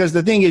 because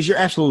the thing is, you're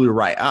absolutely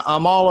right.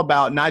 I'm all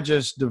about not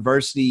just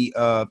diversity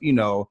of,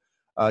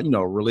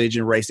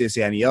 religion, race, this,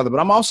 and the other, but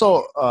I'm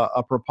also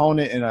a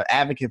proponent and an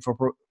advocate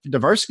for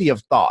diversity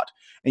of thought.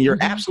 And you're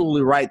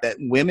absolutely right that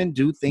women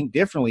do think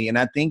differently. And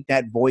I think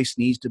that voice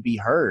needs to be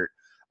heard.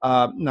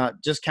 Not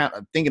just kind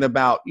of thinking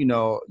about, you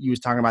was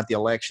talking about the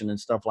election and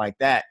stuff like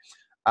that.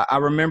 I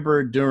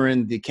remember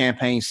during the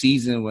campaign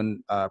season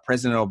when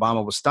President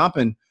Obama was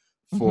stomping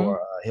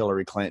for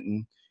Hillary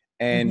Clinton.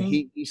 And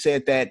he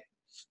said that,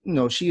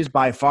 she is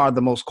by far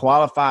the most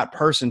qualified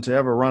person to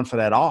ever run for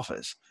that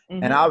office.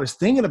 And I was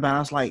thinking about it, I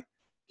was like,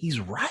 he's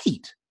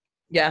right.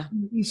 Yeah.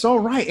 He's so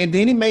right. And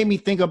then it made me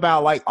think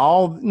about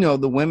all,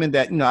 the women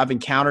that, I've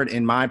encountered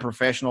in my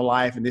professional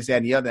life and this, that,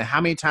 and the other, how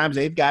many times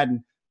they've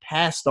gotten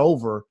passed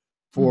over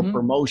for a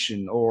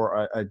promotion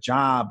or a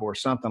job or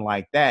something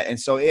like that. And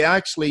so it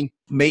actually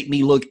made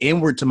me look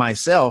inward to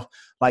myself.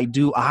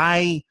 Do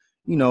I,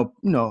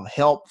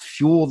 help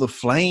fuel the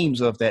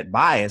flames of that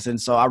bias? And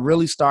so I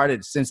really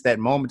started since that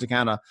moment to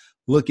kind of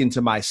look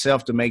into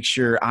myself to make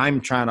sure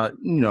I'm trying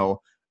to,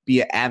 be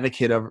an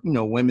advocate of,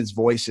 women's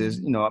voices.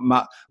 Me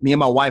and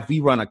my wife, we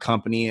run a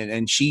company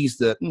and she's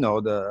the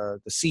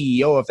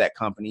CEO of that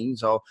company.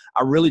 So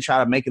I really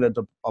try to make it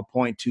a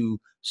point to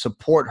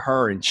support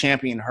her and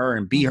champion her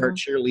and be her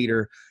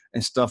cheerleader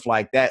and stuff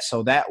like that.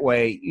 So that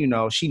way,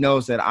 she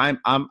knows that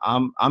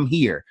I'm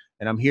here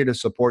and I'm here to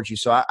support you.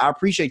 So I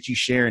appreciate you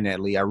sharing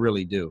that, Lee. I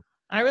really do.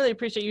 I really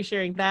appreciate you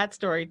sharing that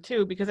story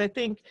too, because I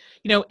think,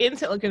 in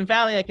Silicon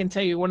Valley, I can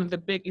tell you one of the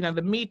big,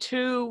 the Me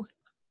Too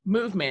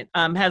movement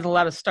has a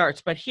lot of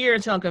starts, but here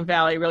in Silicon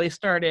Valley really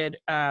started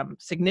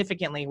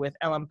significantly with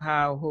Ellen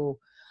Pao, who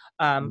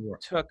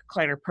took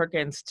Kleiner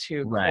Perkins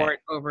to court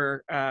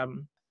over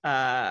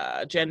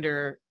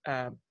gender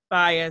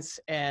bias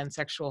and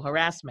sexual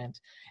harassment.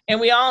 And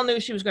we all knew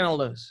she was going to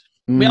lose.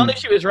 We all knew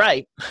she was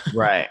right.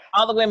 Right.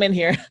 All the women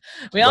here,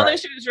 we all knew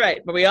she was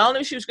right, but we all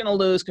knew she was going to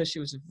lose because she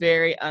was a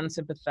very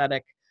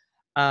unsympathetic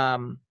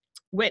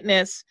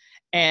witness.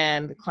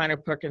 And Kleiner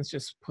Perkins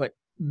just put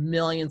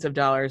millions of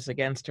dollars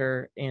against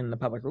her in the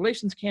public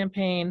relations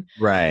campaign.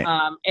 Right.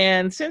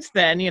 And since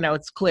then,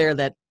 it's clear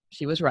that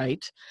she was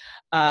right.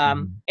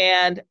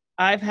 And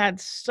I've had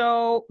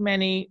so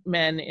many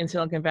men in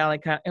Silicon Valley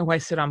who I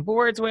sit on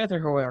boards with or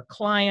who are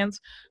clients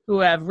who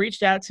have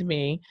reached out to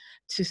me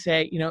to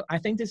say, I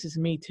think this is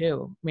me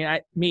too.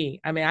 I think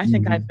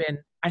I've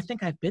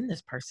been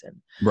this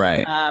person.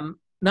 Right.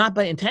 Not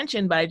by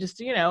intention, but I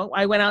just,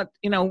 I went out,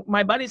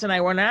 my buddies and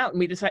I went out and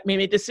we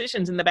made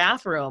decisions in the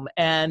bathroom,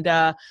 and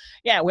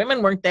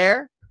women weren't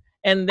there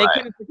and they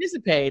couldn't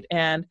participate.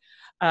 And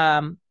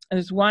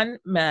there's one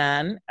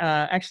man,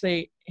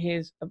 actually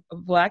he's a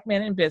black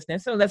man in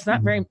business. So that's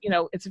not very,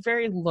 it's a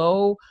very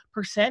low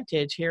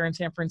percentage here in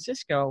San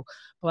Francisco,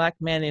 black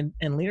men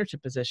in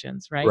leadership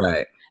positions. Right.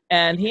 Right.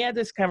 And he had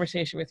this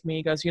conversation with me.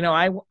 He goes,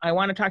 I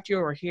want to talk to you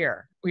over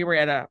here. We were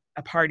at a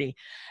party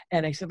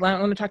and I said, I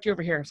want to talk to you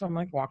over here. So I'm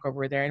like, walk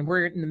over there and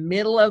we're in the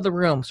middle of the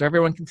room so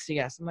everyone can see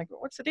us. I'm like,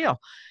 what's the deal?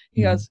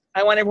 He goes,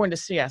 I want everyone to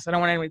see us. I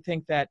don't want anyone to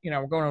think that,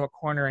 we're going to a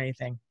corner or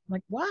anything. I'm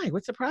like, why?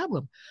 What's the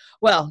problem?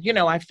 Well,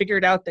 I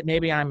figured out that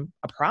maybe I'm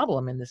a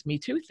problem in this Me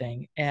Too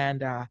thing.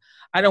 And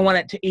I don't want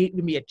it to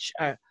even be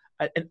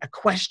a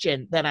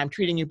question that I'm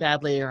treating you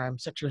badly or I'm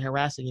sexually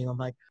harassing you. I'm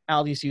like,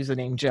 I'll just use the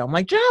name Joe. I'm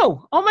like,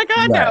 Joe, oh my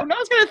God, no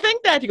one's going to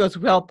think that. He goes,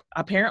 well,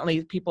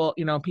 apparently people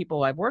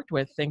I've worked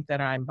with think that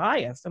I'm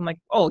biased. I'm like,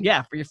 oh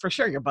yeah, for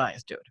sure you're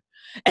biased, dude.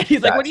 And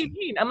he's like, what do you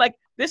mean? I'm like,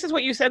 this is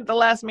what you said at the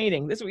last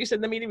meeting. This is what you said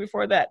in the meeting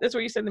before that. This is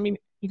what you said in the meeting.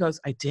 He goes,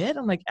 I did?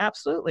 I'm like,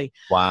 absolutely.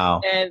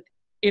 Wow. And,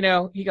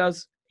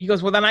 he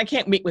goes, well, then I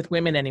can't meet with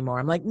women anymore.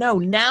 I'm like, no,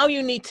 now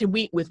you need to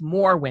meet with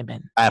more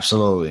women.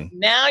 Absolutely.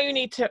 Now you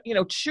need to,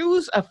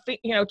 choose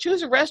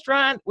a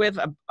restaurant with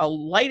a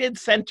lighted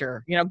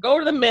center, go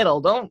to the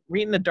middle. Don't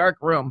read in the dark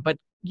room, but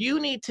you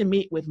need to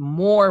meet with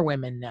more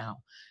women now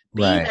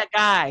Be that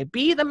guy.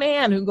 Be the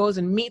man who goes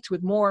and meets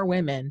with more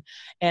women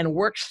and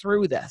works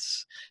through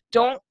this.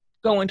 Don't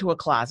go into a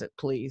closet,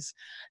 please.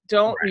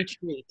 Don't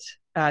retreat.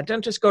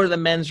 Don't just go to the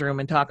men's room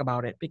and talk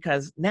about it,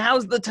 because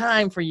now's the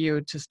time for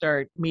you to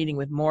start meeting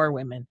with more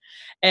women.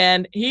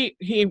 And he,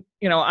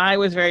 I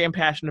was very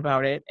impassioned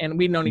about it, and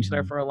we'd known each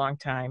other for a long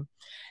time.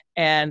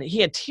 And he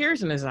had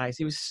tears in his eyes.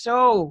 He was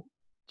so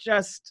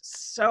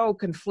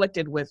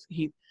conflicted with,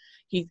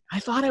 I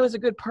thought I was a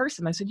good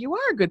person. I said, you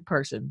are a good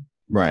person.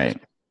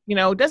 Right.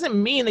 It doesn't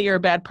mean that you're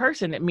a bad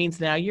person. It means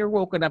now you're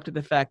woken up to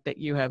the fact that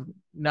you have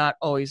not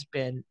always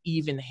been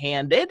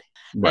even-handed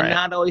and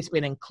not always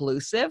been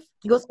inclusive.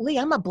 He goes, Lee,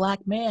 I'm a Black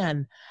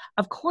man.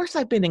 Of course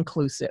I've been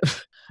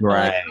inclusive.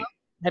 Right. Like,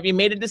 have you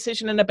made a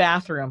decision in the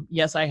bathroom?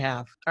 Yes, I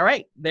have. All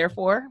right.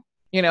 Therefore,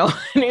 and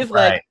he's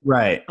like,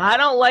 I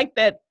don't like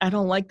that. I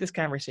don't like this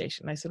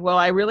conversation. I said, well,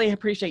 I really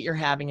appreciate your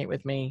having it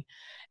with me.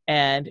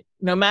 And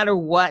no matter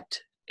what,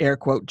 air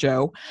quote,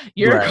 Joe,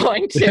 you're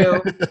going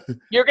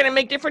to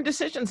make different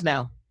decisions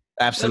now.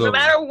 Absolutely. So no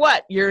matter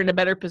what, you're in a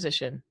better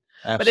position.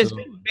 Absolutely. But it's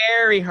been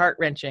very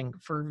heart-wrenching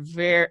for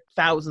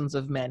thousands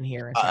of men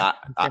here.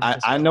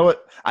 I know it.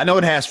 I know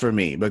it has for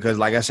me, because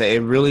like I said,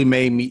 it really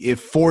it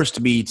forced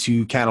me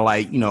to kind of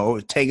like,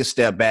 take a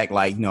step back.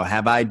 Like,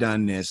 have I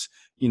done this?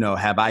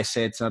 Have I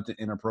said something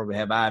inappropriate?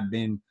 Have I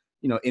been,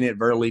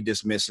 inadvertently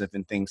dismissive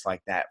and things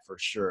like that, for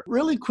sure.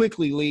 Really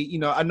quickly,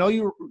 Lee, I know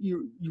you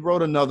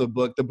wrote another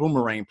book, The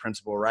Boomerang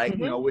Principle, right?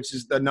 Which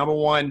is the number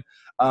 1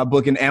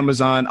 book in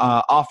Amazon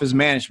office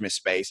management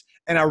space.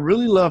 And I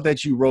really love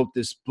that you wrote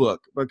this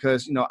book,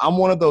 because, I'm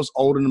one of those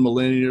older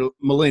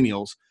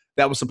millennials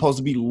that was supposed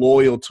to be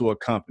loyal to a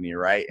company,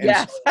 right? And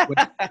yes.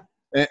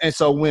 And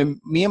so when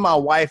me and my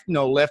wife,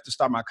 left to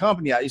start my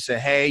company, I said,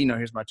 hey,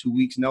 here's my 2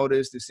 weeks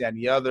notice, this, that, and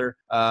the other.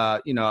 I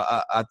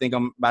think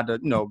I'm about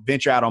to,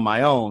 venture out on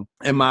my own.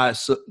 And my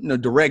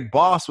direct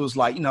boss was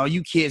like,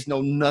 you kids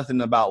know nothing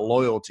about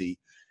loyalty.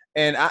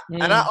 And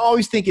I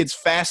always think it's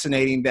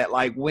fascinating that,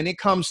 like, when it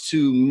comes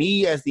to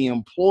me as the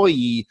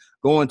employee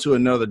going to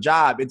another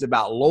job, it's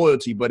about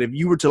loyalty. But if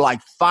you were to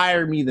like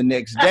fire me the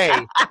next day,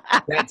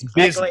 that's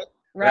business,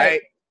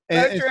 right?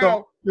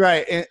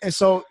 And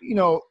so,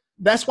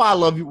 that's why I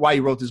love why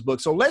you wrote this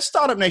book. So let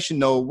Startup Nation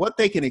know what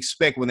they can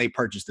expect when they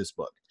purchase this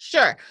book.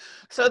 Sure.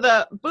 So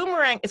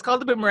it's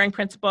called The Boomerang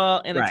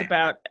Principle, and it's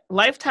about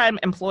lifetime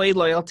employee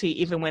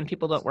loyalty, even when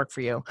people don't work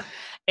for you.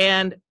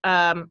 And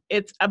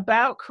it's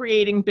about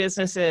creating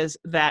businesses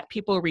that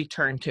people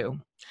return to.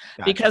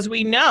 Gotcha. Because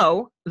we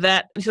know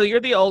that, so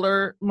you're the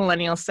older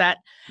millennial set.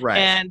 Right.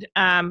 And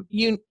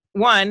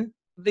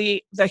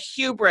the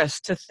hubris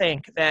to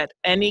think that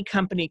any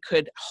company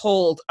could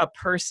hold a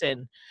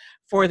person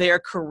for their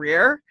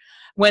career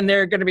when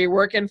they're going to be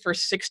working for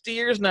 60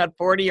 years, not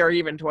 40 or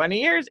even 20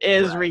 years,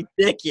 is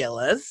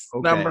ridiculous.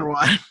 Okay. Number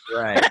 1.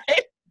 Right.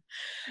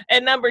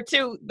 And number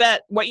 2,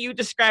 that what you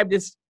described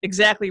is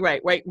exactly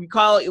right? We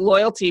call it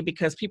loyalty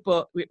because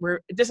we're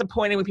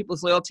disappointed with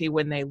people's loyalty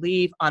when they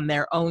leave on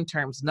their own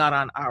terms, not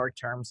on our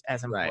terms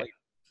as employees. Right.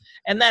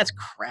 And that's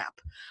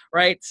crap,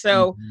 right?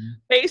 So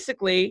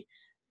basically,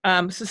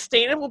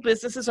 sustainable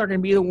businesses are going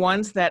to be the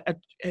ones that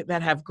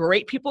have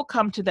great people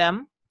come to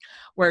them,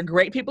 where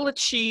great people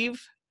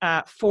achieve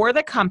for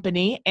the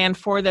company and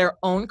for their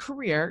own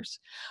careers,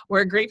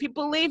 where great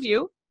people leave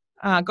you,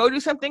 go do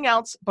something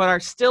else, but are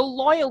still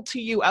loyal to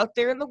you out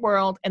there in the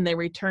world, and they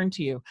return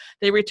to you.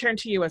 They return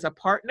to you as a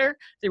partner.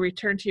 They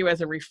return to you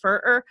as a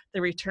referrer. They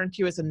return to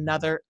you as an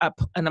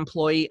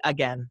employee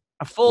again,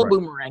 a full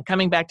boomerang,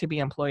 coming back to be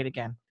employed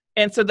again.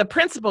 And so the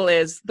principle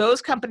is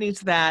those companies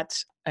that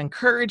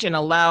encourage and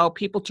allow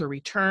people to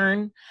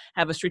return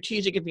have a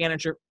strategic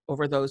advantage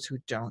over those who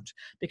don't.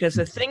 Because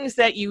the things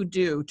that you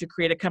do to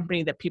create a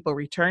company that people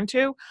return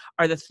to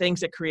are the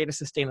things that create a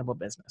sustainable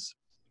business.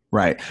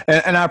 Right.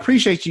 And I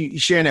appreciate you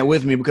sharing that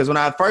with me, because when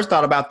I first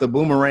thought about the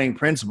Boomerang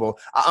Principle,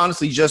 I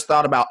honestly just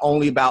thought about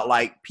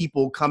like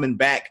people coming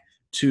back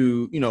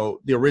to,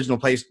 the original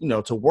place,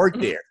 to work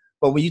there.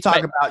 But when you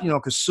talk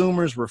about,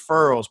 consumers,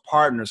 referrals,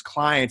 partners,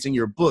 clients in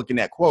your book, in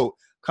that quote,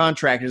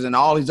 contractors and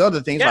all these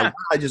other things, like,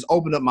 I just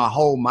opened up my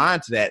whole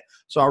mind to that.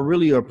 So I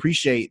really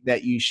appreciate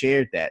that you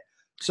shared that.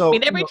 So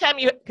every time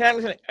you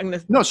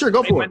no, sure,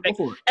 go for it.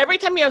 Every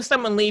time you have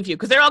someone leave you,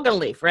 because they're all going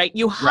to leave, right?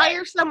 You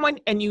hire someone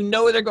and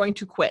they're going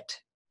to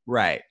quit.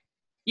 Right.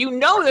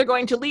 They're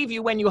going to leave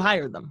you when you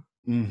hire them.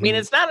 I mean,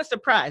 it's not a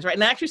surprise, right?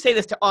 And I actually say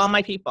this to all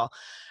my people.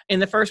 In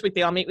the first week,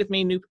 they all meet with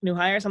me, new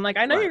hires. I'm like,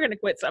 I know you're going to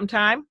quit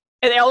sometime.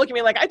 And they all look at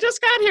me like, I just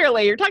got here,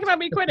 Lee. You're talking about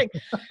me quitting.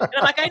 And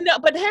I'm like, I know,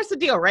 but here's the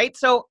deal, right?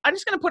 So I'm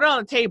just going to put it on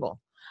the table.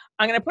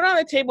 I'm going to put on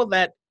the table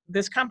that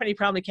this company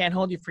probably can't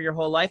hold you for your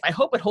whole life. I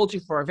hope it holds you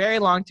for a very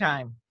long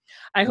time.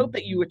 I hope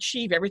that you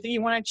achieve everything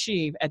you want to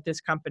achieve at this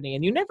company,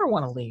 and you never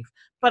want to leave.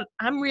 But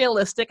I'm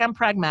realistic. I'm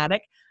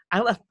pragmatic.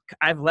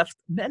 I've left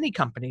many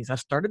companies. I've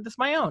started this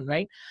my own,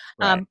 right?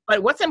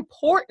 But what's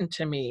important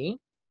to me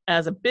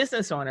as a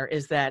business owner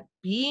is that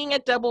being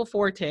at Double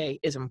Forte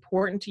is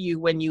important to you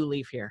when you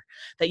leave here,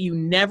 that you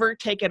never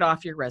take it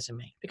off your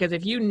resume. Because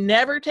if you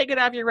never take it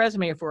off your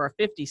resume for a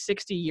 50,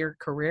 60-year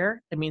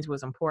career, it means it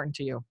was important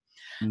to you.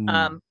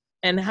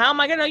 And how am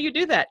I going to know you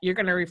do that? You're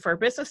going to refer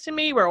business to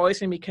me. We're always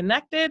going to be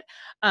connected.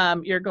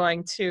 You're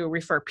going to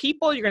refer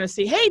people. You're going to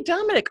say, hey,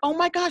 Dominic, oh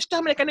my gosh,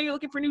 Dominic, I know you're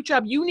looking for a new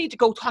job. You need to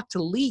go talk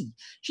to Lee.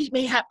 She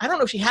may have, I don't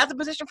know if she has a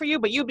position for you,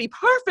 but you'd be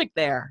perfect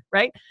there,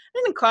 right?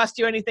 It didn't cost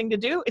you anything to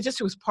do. It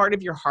was part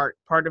of your heart,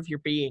 part of your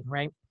being,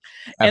 right?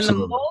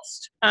 Absolutely. And the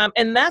most,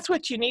 and that's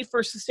what you need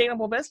for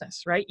sustainable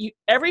business, right?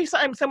 Every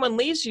time someone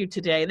leaves you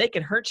today, they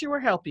can hurt you or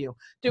help you.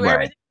 Do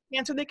everything you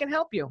can so they can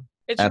help you.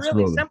 It's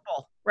really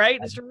simple, right?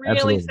 It's a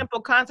really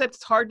simple concept.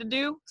 It's hard to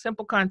do,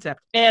 simple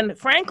concept. And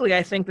frankly,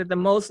 I think that the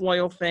most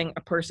loyal thing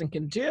a person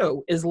can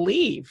do is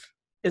leave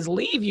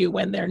you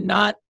when they're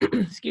not,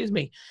 excuse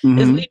me,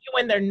 is leave you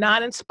when they're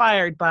not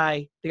inspired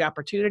by the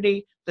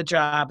opportunity, the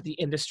job, the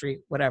industry,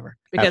 whatever.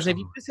 Because if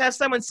you just have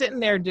someone sitting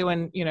there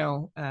doing,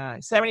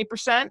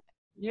 70%,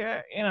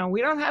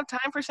 we don't have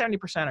time for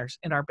 70%ers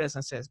in our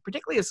businesses,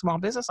 particularly as small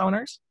business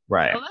owners.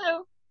 Right.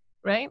 Hello.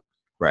 Right.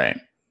 Right.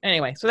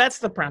 Anyway, so that's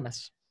the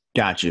premise.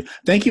 Got you.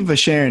 Thank you for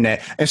sharing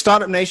that. And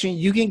Startup Nation,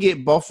 you can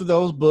get both of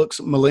those books,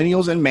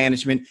 Millennials in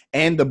Management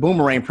and the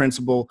Boomerang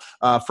Principle,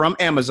 from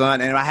Amazon.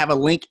 And I have a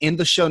link in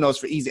the show notes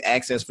for easy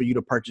access for you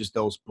to purchase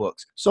those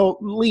books. So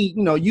Lee,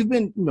 you've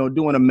been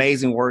doing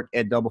amazing work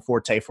at Double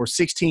Forte for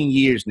 16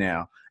 years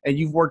now. And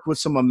you've worked with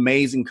some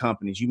amazing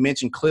companies. You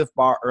mentioned Cliff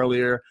Bar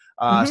earlier.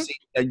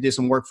 You did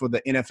some work for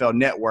the NFL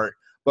Network.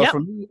 But for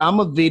me, I'm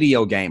a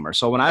video gamer.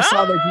 So when I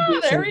saw that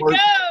you did some work,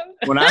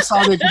 when I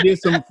saw that you did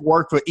some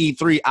work for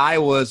E3, I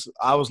was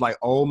like,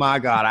 oh my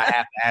God, I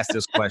have to ask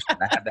this question.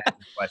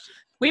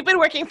 We've been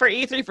working for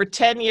E3 for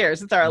 10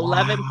 years. It's our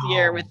 11th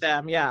year with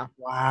them. Yeah.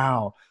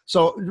 Wow.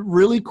 So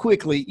really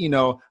quickly,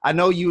 I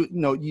know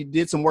you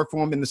did some work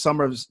for them in the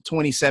summer of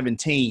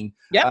 2017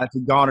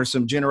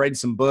 to generate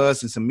some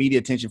buzz and some media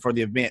attention for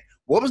the event.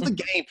 What was the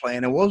game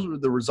plan and what was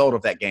the result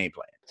of that game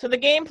plan? So the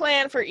game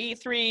plan for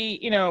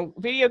E3,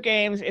 video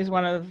games is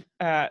one of,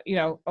 a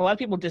lot of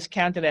people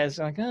discount it as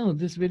like, oh,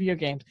 this video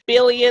games.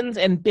 Billions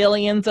and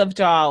billions of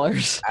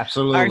dollars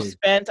are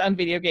spent on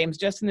video games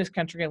just in this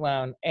country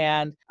alone.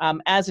 And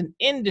as an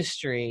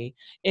industry,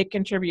 it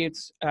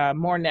contributes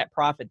more net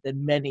profit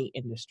than many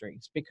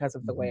industries because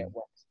of the way it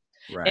works.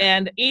 Right.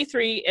 And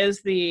E3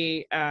 is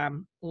the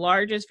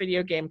largest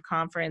video game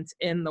conference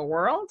in the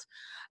world.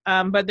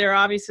 But there are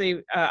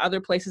obviously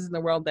other places in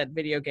the world that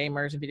video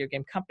gamers and video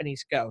game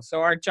companies go. So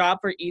our job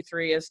for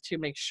E3 is to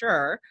make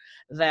sure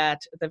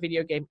that the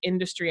video game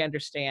industry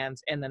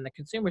understands and then the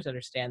consumers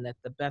understand that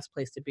the best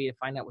place to be to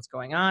find out what's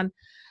going on,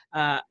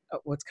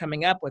 what's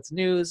coming up, what's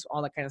news,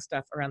 all that kind of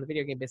stuff around the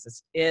video game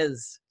business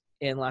is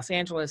in Los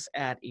Angeles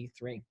at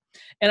E3.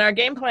 And our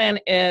game plan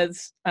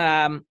is,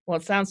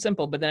 it sounds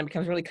simple, but then it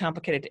becomes really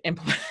complicated to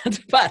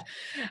implement. But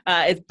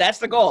that's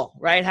the goal,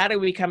 right? How do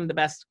we become the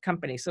best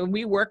company? So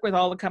we work with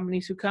all the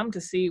companies who come to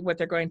see what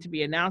they're going to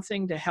be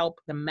announcing to help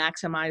them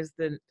maximize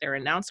their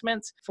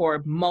announcements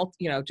for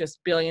just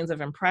billions of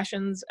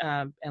impressions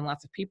and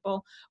lots of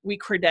people. We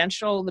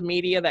credential the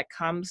media that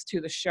comes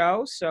to the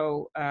show.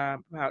 So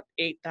about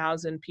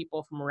 8,000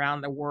 people from around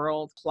the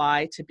world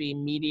apply to be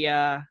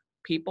media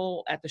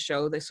people at the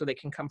show so they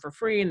can come for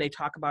free, and they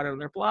talk about it on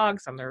their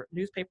blogs, on their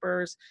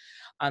newspapers,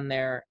 on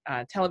their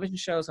television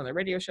shows, on their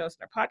radio shows, on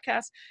their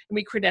podcasts, and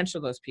we credential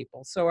those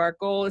people. So our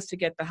goal is to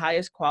get the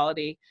highest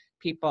quality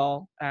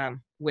people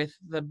with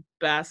the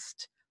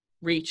best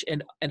reach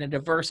and a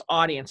diverse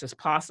audience as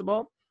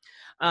possible.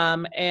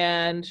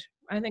 And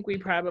I think we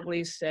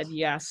probably said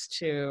yes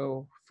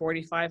to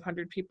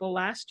 4,500 people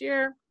last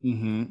year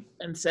and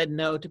said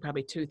no to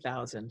probably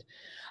 2,000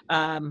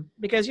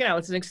 because,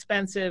 it's an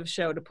expensive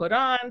show to put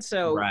on.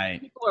 So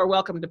people are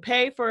welcome to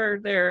pay for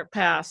their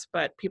pass,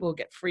 but people who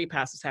get free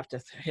passes have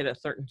to hit a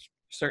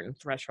certain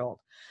threshold.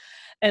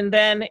 And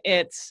then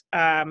it's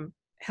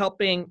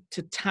helping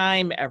to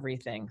time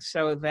everything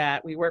so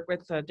that we work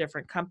with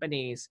different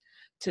companies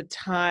to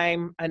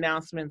time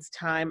announcements,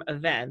 time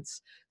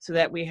events, so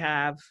that we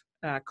have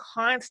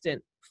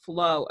constant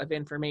flow of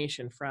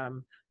information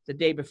from the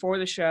day before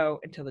the show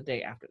until the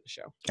day after the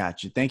show.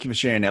 Got you. Thank you for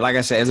sharing that. Like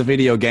I said, as a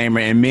video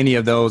gamer and many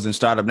of those in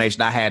Startup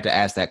Nation, I had to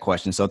ask that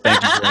question. So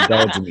thank you for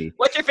indulging me.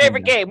 What's your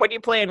favorite game? What are you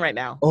playing right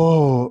now?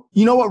 Oh,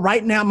 you know what?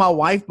 Right now, my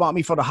wife bought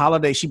me for the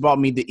holiday. She bought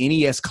me the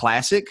NES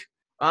Classic.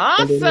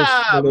 Awesome.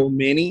 A little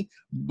mini.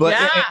 But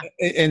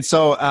and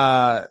so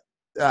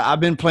I've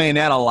been playing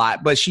that a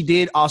lot. But she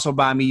did also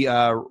buy me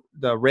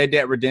the Red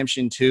Dead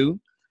Redemption 2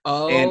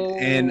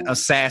 and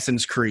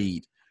Assassin's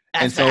Creed.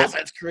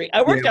 Assassin's Creed.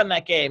 I worked on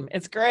that game.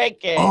 It's a great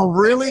game. Oh,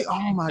 really?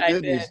 Oh, my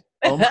goodness.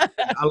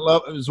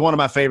 It's one of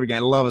my favorite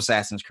games. I love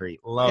Assassin's Creed.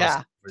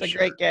 It's a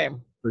great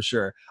game. For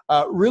sure.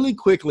 Really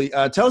quickly,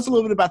 tell us a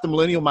little bit about the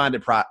Millennial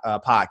Minded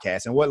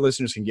podcast and what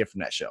listeners can get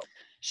from that show.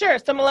 Sure.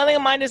 So Millennial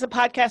Mind is a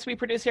podcast we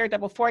produce here at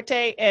Double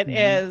Forte. It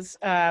is,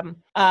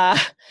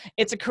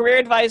 it's a career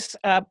advice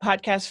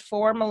podcast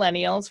for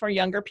millennials, for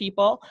younger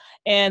people.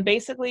 And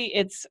basically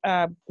it's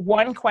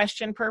one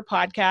question per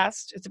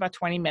podcast. It's about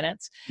 20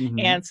 minutes.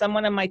 And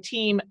someone on my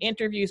team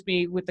interviews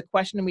me with the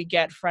question we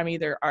get from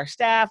either our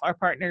staff, our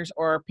partners,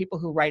 or people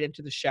who write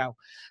into the show.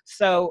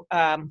 So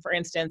for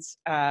instance,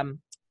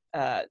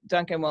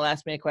 Duncan will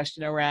ask me a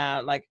question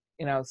around like,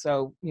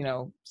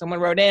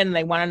 someone wrote in and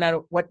they want to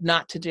know what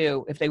not to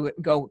do if they would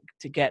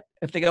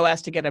if they go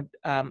ask to get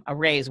a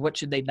raise, what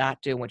should they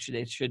not do? What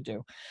should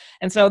do?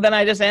 And so then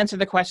I just answer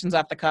the questions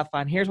off the cuff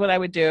on here's what I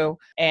would do.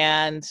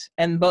 And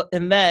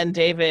then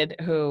David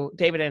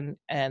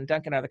and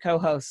Duncan are the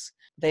co-hosts.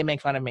 They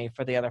make fun of me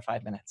for the other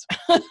 5 minutes.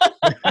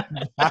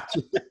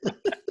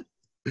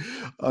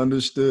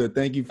 Understood.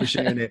 Thank you for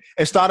sharing it.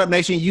 At Startup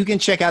Nation, you can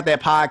check out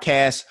that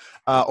podcast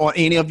on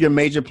any of your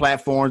major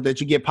platforms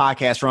that you get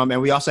podcasts from. And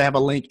we also have a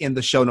link in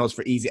the show notes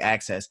for easy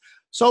access.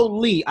 So,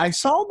 Lee, I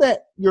saw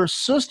that your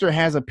sister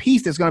has a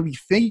piece that's going to be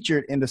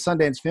featured in the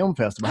Sundance Film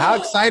Festival. How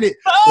excited?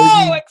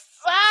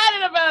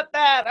 Excited about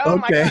that. Oh,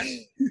 my gosh.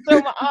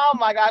 So, oh,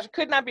 my gosh.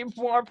 Could not be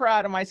more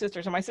proud of my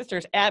sister. So my sister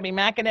is Abby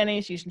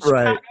McEnany. She's from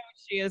Chicago.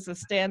 She is a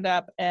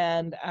stand-up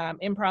and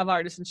improv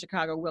artist in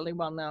Chicago, really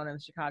well known in the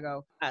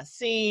Chicago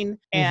scene.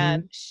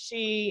 And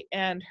she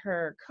and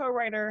her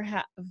co-writer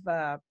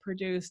have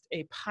produced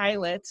a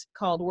pilot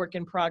called Work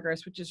in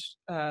Progress, which is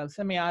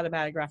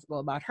semi-autobiographical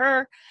about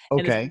her.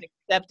 And it's been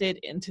accepted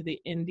into the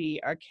Indie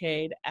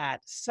Arcade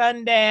at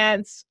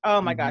Sundance.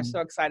 Oh my gosh,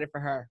 so excited for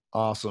her.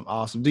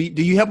 Awesome. Do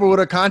you help her with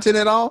her content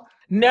at all?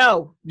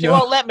 No, she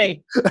won't let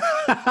me.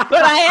 But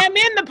I am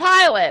in the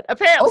pilot,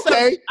 apparently.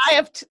 Okay. So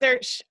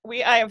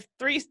I have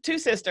two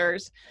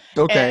sisters.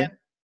 Okay. And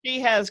she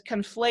has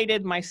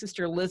conflated my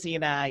sister Lizzie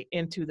and I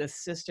into the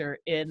sister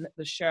in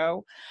the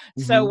show.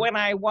 So when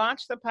I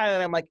watch the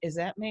pilot, I'm like, is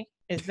that me?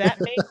 Is that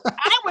me?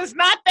 I was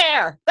not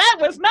there. That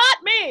was not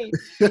me.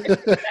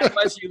 That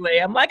was you, Lee.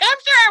 I'm like, I'm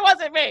sure it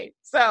wasn't me.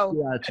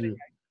 So, anyway.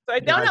 So I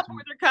don't help her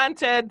with her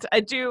content.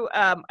 I do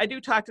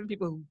talk to the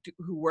people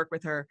who work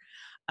with her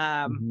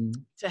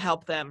to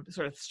help them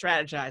sort of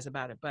strategize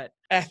about it. But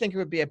I think it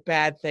would be a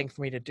bad thing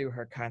for me to do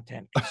her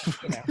content.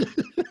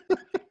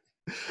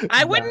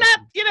 I would not,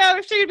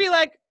 if she would be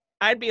like,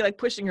 I'd be like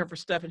pushing her for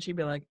stuff and she'd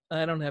be like,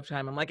 I don't have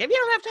time. I'm like, if you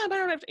don't have time, I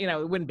don't have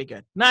to, it wouldn't be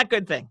good. Not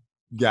good thing.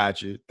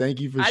 Got you. Thank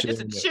you for sharing.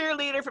 I'm just a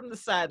cheerleader from the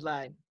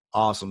sideline.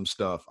 Awesome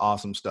stuff.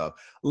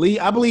 Lee,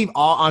 I believe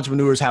all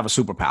entrepreneurs have a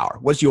superpower.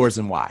 What's yours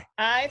and why?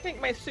 I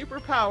think my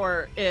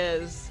superpower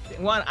is,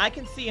 one, I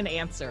can see an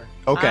answer.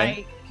 Okay.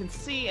 I can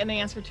see an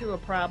answer to a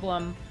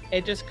problem.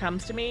 It just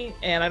comes to me,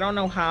 and I don't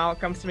know how it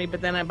comes to me, but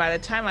then by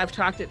the time I've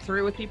talked it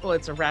through with people,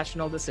 it's a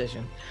rational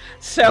decision.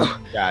 So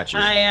gotcha.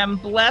 I am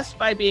blessed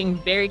by being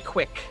very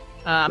quick.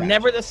 I'm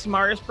never the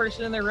smartest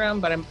person in the room,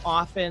 but I'm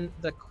often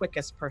the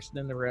quickest person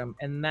in the room.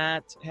 And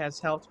that has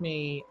helped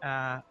me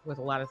with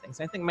a lot of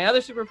things. I think my other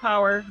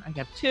superpower, I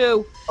have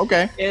two,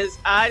 is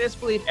I just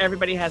believe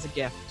everybody has a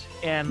gift.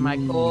 And my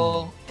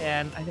goal,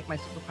 and I think my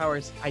superpower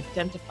is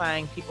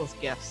identifying people's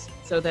gifts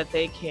so that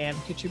they can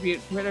contribute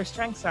where their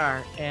strengths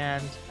are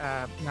and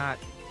not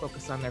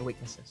focus on their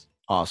weaknesses.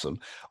 Awesome.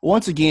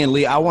 Once again,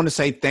 Lee, I want to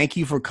say thank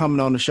you for coming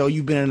on the show.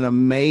 You've been an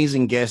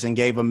amazing guest and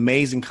gave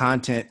amazing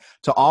content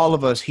to all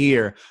of us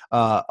here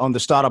on the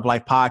Startup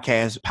Life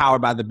podcast,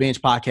 powered by the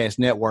Bench Podcast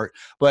Network.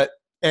 But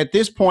at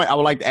this point, I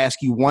would like to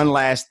ask you one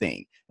last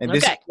thing. And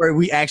this is where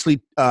we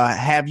actually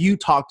have you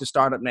talk to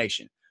Startup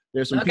Nation.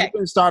 There's some people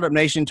in Startup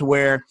Nation to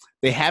where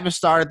they haven't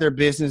started their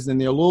business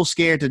and they're a little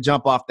scared to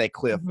jump off that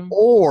cliff,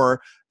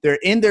 or they're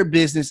in their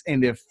business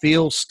and they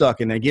feel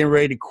stuck and they're getting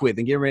ready to quit.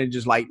 They're getting ready to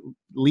just like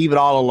leave it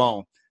all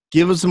alone.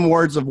 Give us some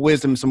words of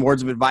wisdom, some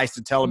words of advice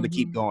to tell them to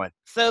keep going.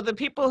 So the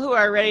people who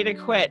are ready to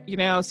quit,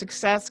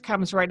 success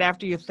comes right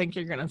after you think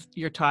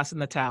you're tossing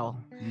the towel.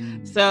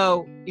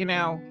 So,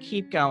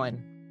 keep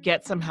going.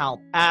 Get some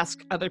help.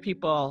 Ask other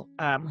people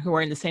who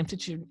are in the same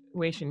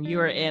situation you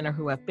are in or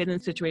who have been in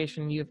the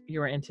situation you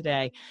are in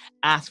today.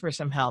 Ask for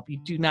some help. You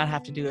do not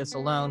have to do this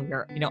alone.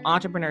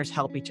 Entrepreneurs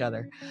help each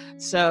other.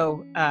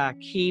 So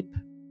keep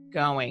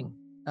going.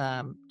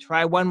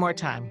 Try one more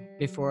time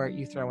before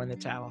you throw in the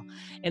towel.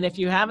 And if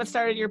you haven't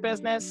started your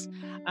business,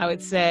 I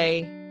would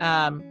say,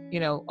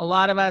 a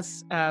lot of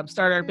us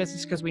start our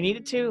business because we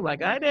needed to,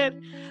 like I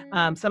did.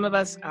 Some of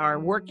us are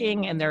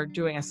working and they're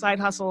doing a side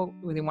hustle.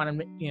 They want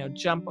to,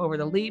 jump over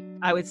the leap.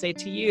 I would say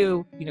to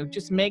you,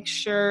 just make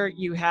sure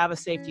you have a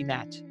safety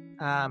net.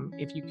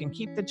 If you can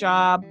keep the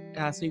job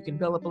so you can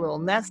build up a little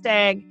nest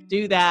egg,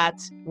 do that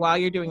while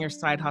you're doing your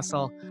side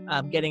hustle,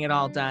 getting it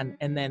all done,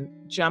 and then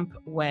jump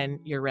when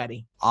you're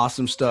ready.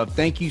 Awesome stuff.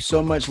 Thank you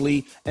so much,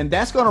 Lee. And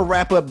that's going to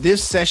wrap up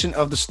this session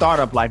of the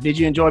Startup Life. Did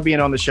you enjoy being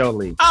on the show,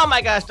 Lee? Oh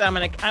my gosh,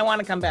 Dominic, I want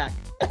to come back.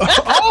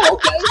 Oh,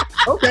 okay.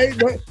 Okay, I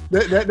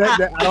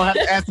don't have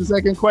to ask the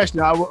second question.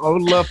 I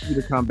would love for you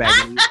to come back.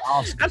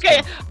 Awesome.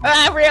 Okay,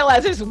 I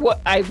realize this.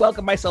 I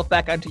welcome myself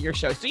back onto your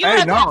show. So you Hey,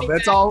 don't have no, to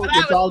that's back, all. but I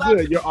That's would all love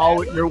good.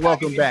 to You're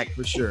welcome back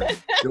for sure.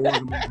 You're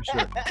welcome back for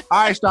sure.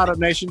 All right, Startup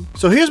Nation.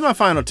 So here's my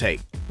final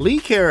take. Lee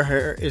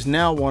Caraher is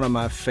now one of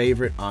my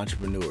favorite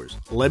entrepreneurs.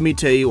 Let me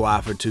tell you why,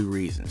 for two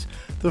reasons.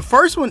 The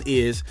first one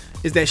is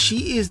that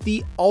she is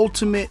the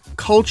ultimate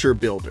culture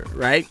builder,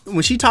 right?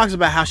 When she talks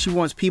about how she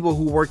wants people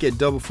who work at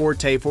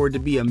Forte for it to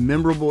be a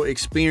memorable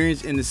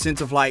experience in the sense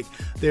of like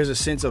there's a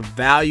sense of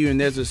value and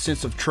there's a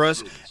sense of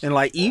trust. And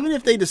like even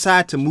if they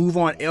decide to move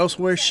on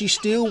elsewhere, she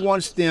still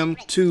wants them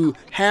to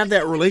have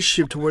that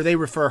relationship to where they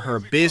refer her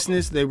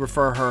business, they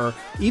refer her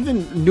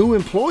even new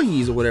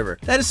employees or whatever.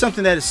 That is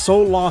something that is so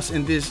lost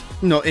in this,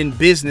 in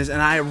business.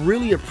 And I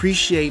really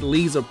appreciate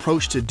Lee's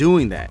approach to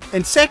doing that.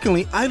 And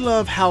secondly, I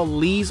love how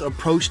Lee's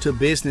approach to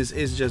business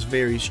is just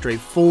very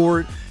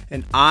straightforward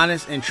and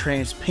honest and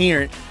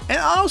transparent. And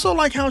I also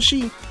like how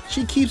she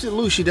keeps it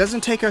loose. She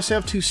doesn't take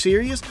herself too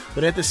serious,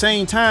 but at the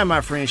same time,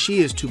 my friend, she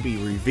is to be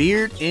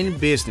revered in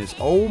business.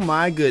 Oh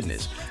my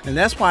goodness. And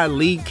that's why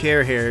Lee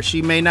Caraher,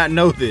 she may not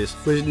know this,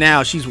 but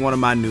now she's one of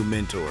my new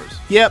mentors.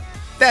 Yep.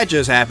 That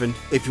just happened.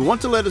 If you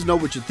want to let us know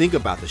what you think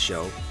about the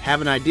show,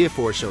 have an idea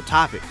for a show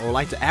topic, or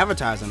like to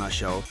advertise on our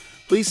show,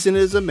 please send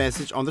us a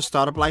message on the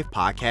Startup Life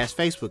Podcast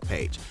Facebook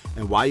page.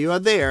 And while you are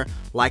there,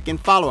 like and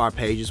follow our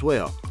page as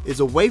well. It's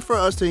a way for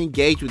us to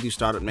engage with you,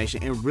 Startup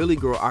Nation, and really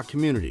grow our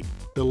community.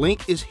 The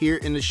link is here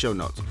in the show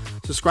notes.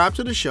 Subscribe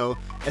to the show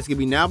as it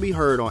can now be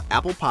heard on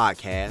Apple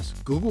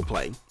Podcasts, Google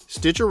Play,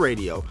 Stitcher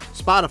Radio,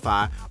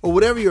 Spotify, or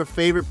whatever your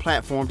favorite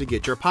platform to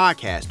get your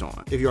podcast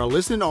on. If you are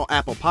listening on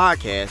Apple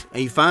Podcasts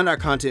and you find our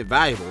content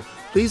valuable,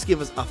 please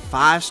give us a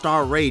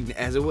 5-star rating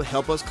as it will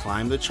help us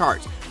climb the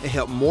charts and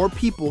help more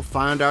people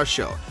find our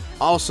show.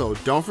 Also,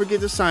 don't forget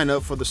to sign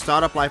up for the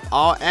Startup Life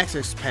All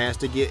Access Pass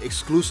to get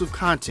exclusive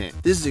content.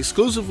 This is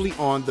exclusively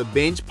on the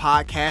Binge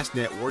Podcast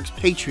Network's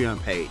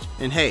Patreon page.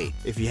 And hey,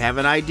 if you have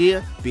an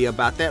idea, be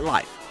about that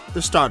life.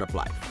 The Startup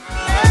Life.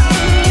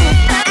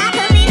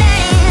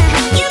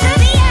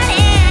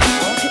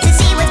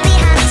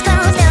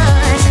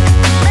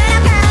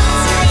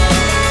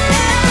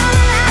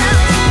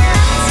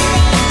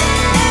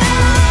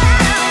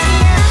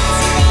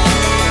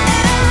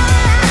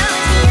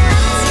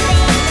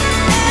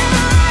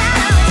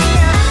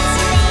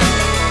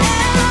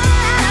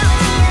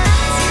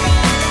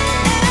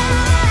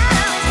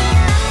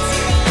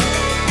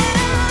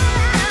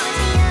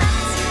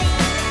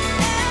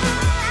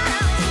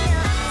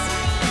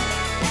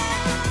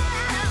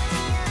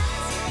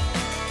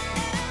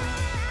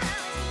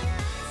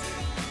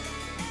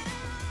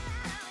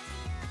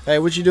 Hey,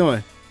 what you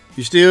doing?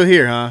 You still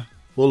here, huh?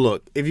 Well,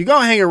 look, if you're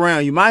going to hang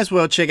around, you might as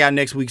well check out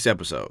next week's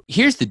episode.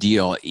 Here's the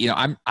deal.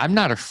 I'm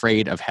not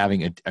afraid of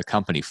having a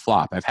company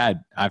flop. I've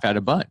had a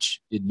bunch,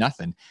 did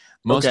nothing.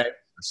 Most are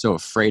so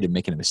afraid of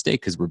making a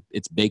mistake because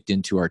it's baked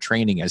into our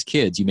training as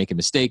kids. You make a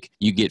mistake,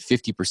 you get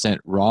 50%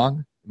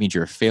 wrong, it means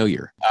you're a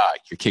failure.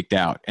 You're kicked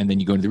out. And then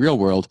you go into the real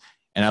world,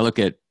 and I look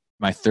at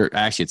my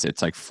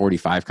it's like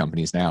 45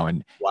 companies now.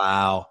 And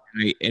wow.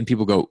 And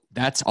people go,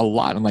 that's a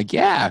lot. I'm like,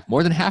 yeah,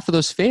 more than half of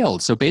those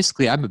failed. So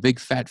basically I'm a big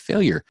fat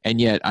failure. And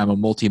yet I'm a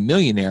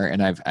multimillionaire,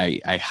 and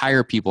I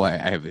hire people. I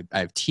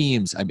have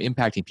teams. I'm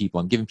impacting people.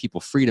 I'm giving people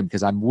freedom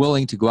because I'm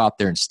willing to go out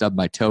there and stub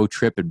my toe,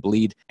 trip and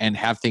bleed, and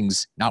have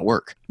things not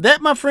work.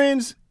 That, my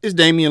friends, is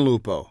Damian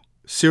Lupo,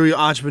 serial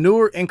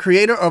entrepreneur and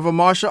creator of a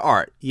martial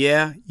art.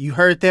 Yeah, you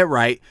heard that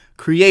right.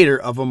 Creator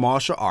of a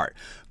martial art.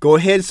 Go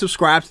ahead and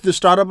subscribe to the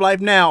Startup Life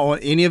now on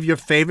any of your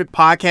favorite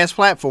podcast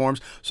platforms.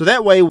 So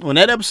that way, when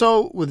that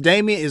episode with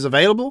Damian is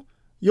available,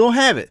 you'll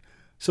have it.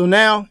 So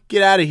now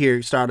get out of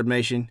here, Startup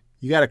Nation.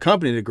 You got a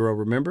company to grow,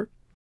 remember?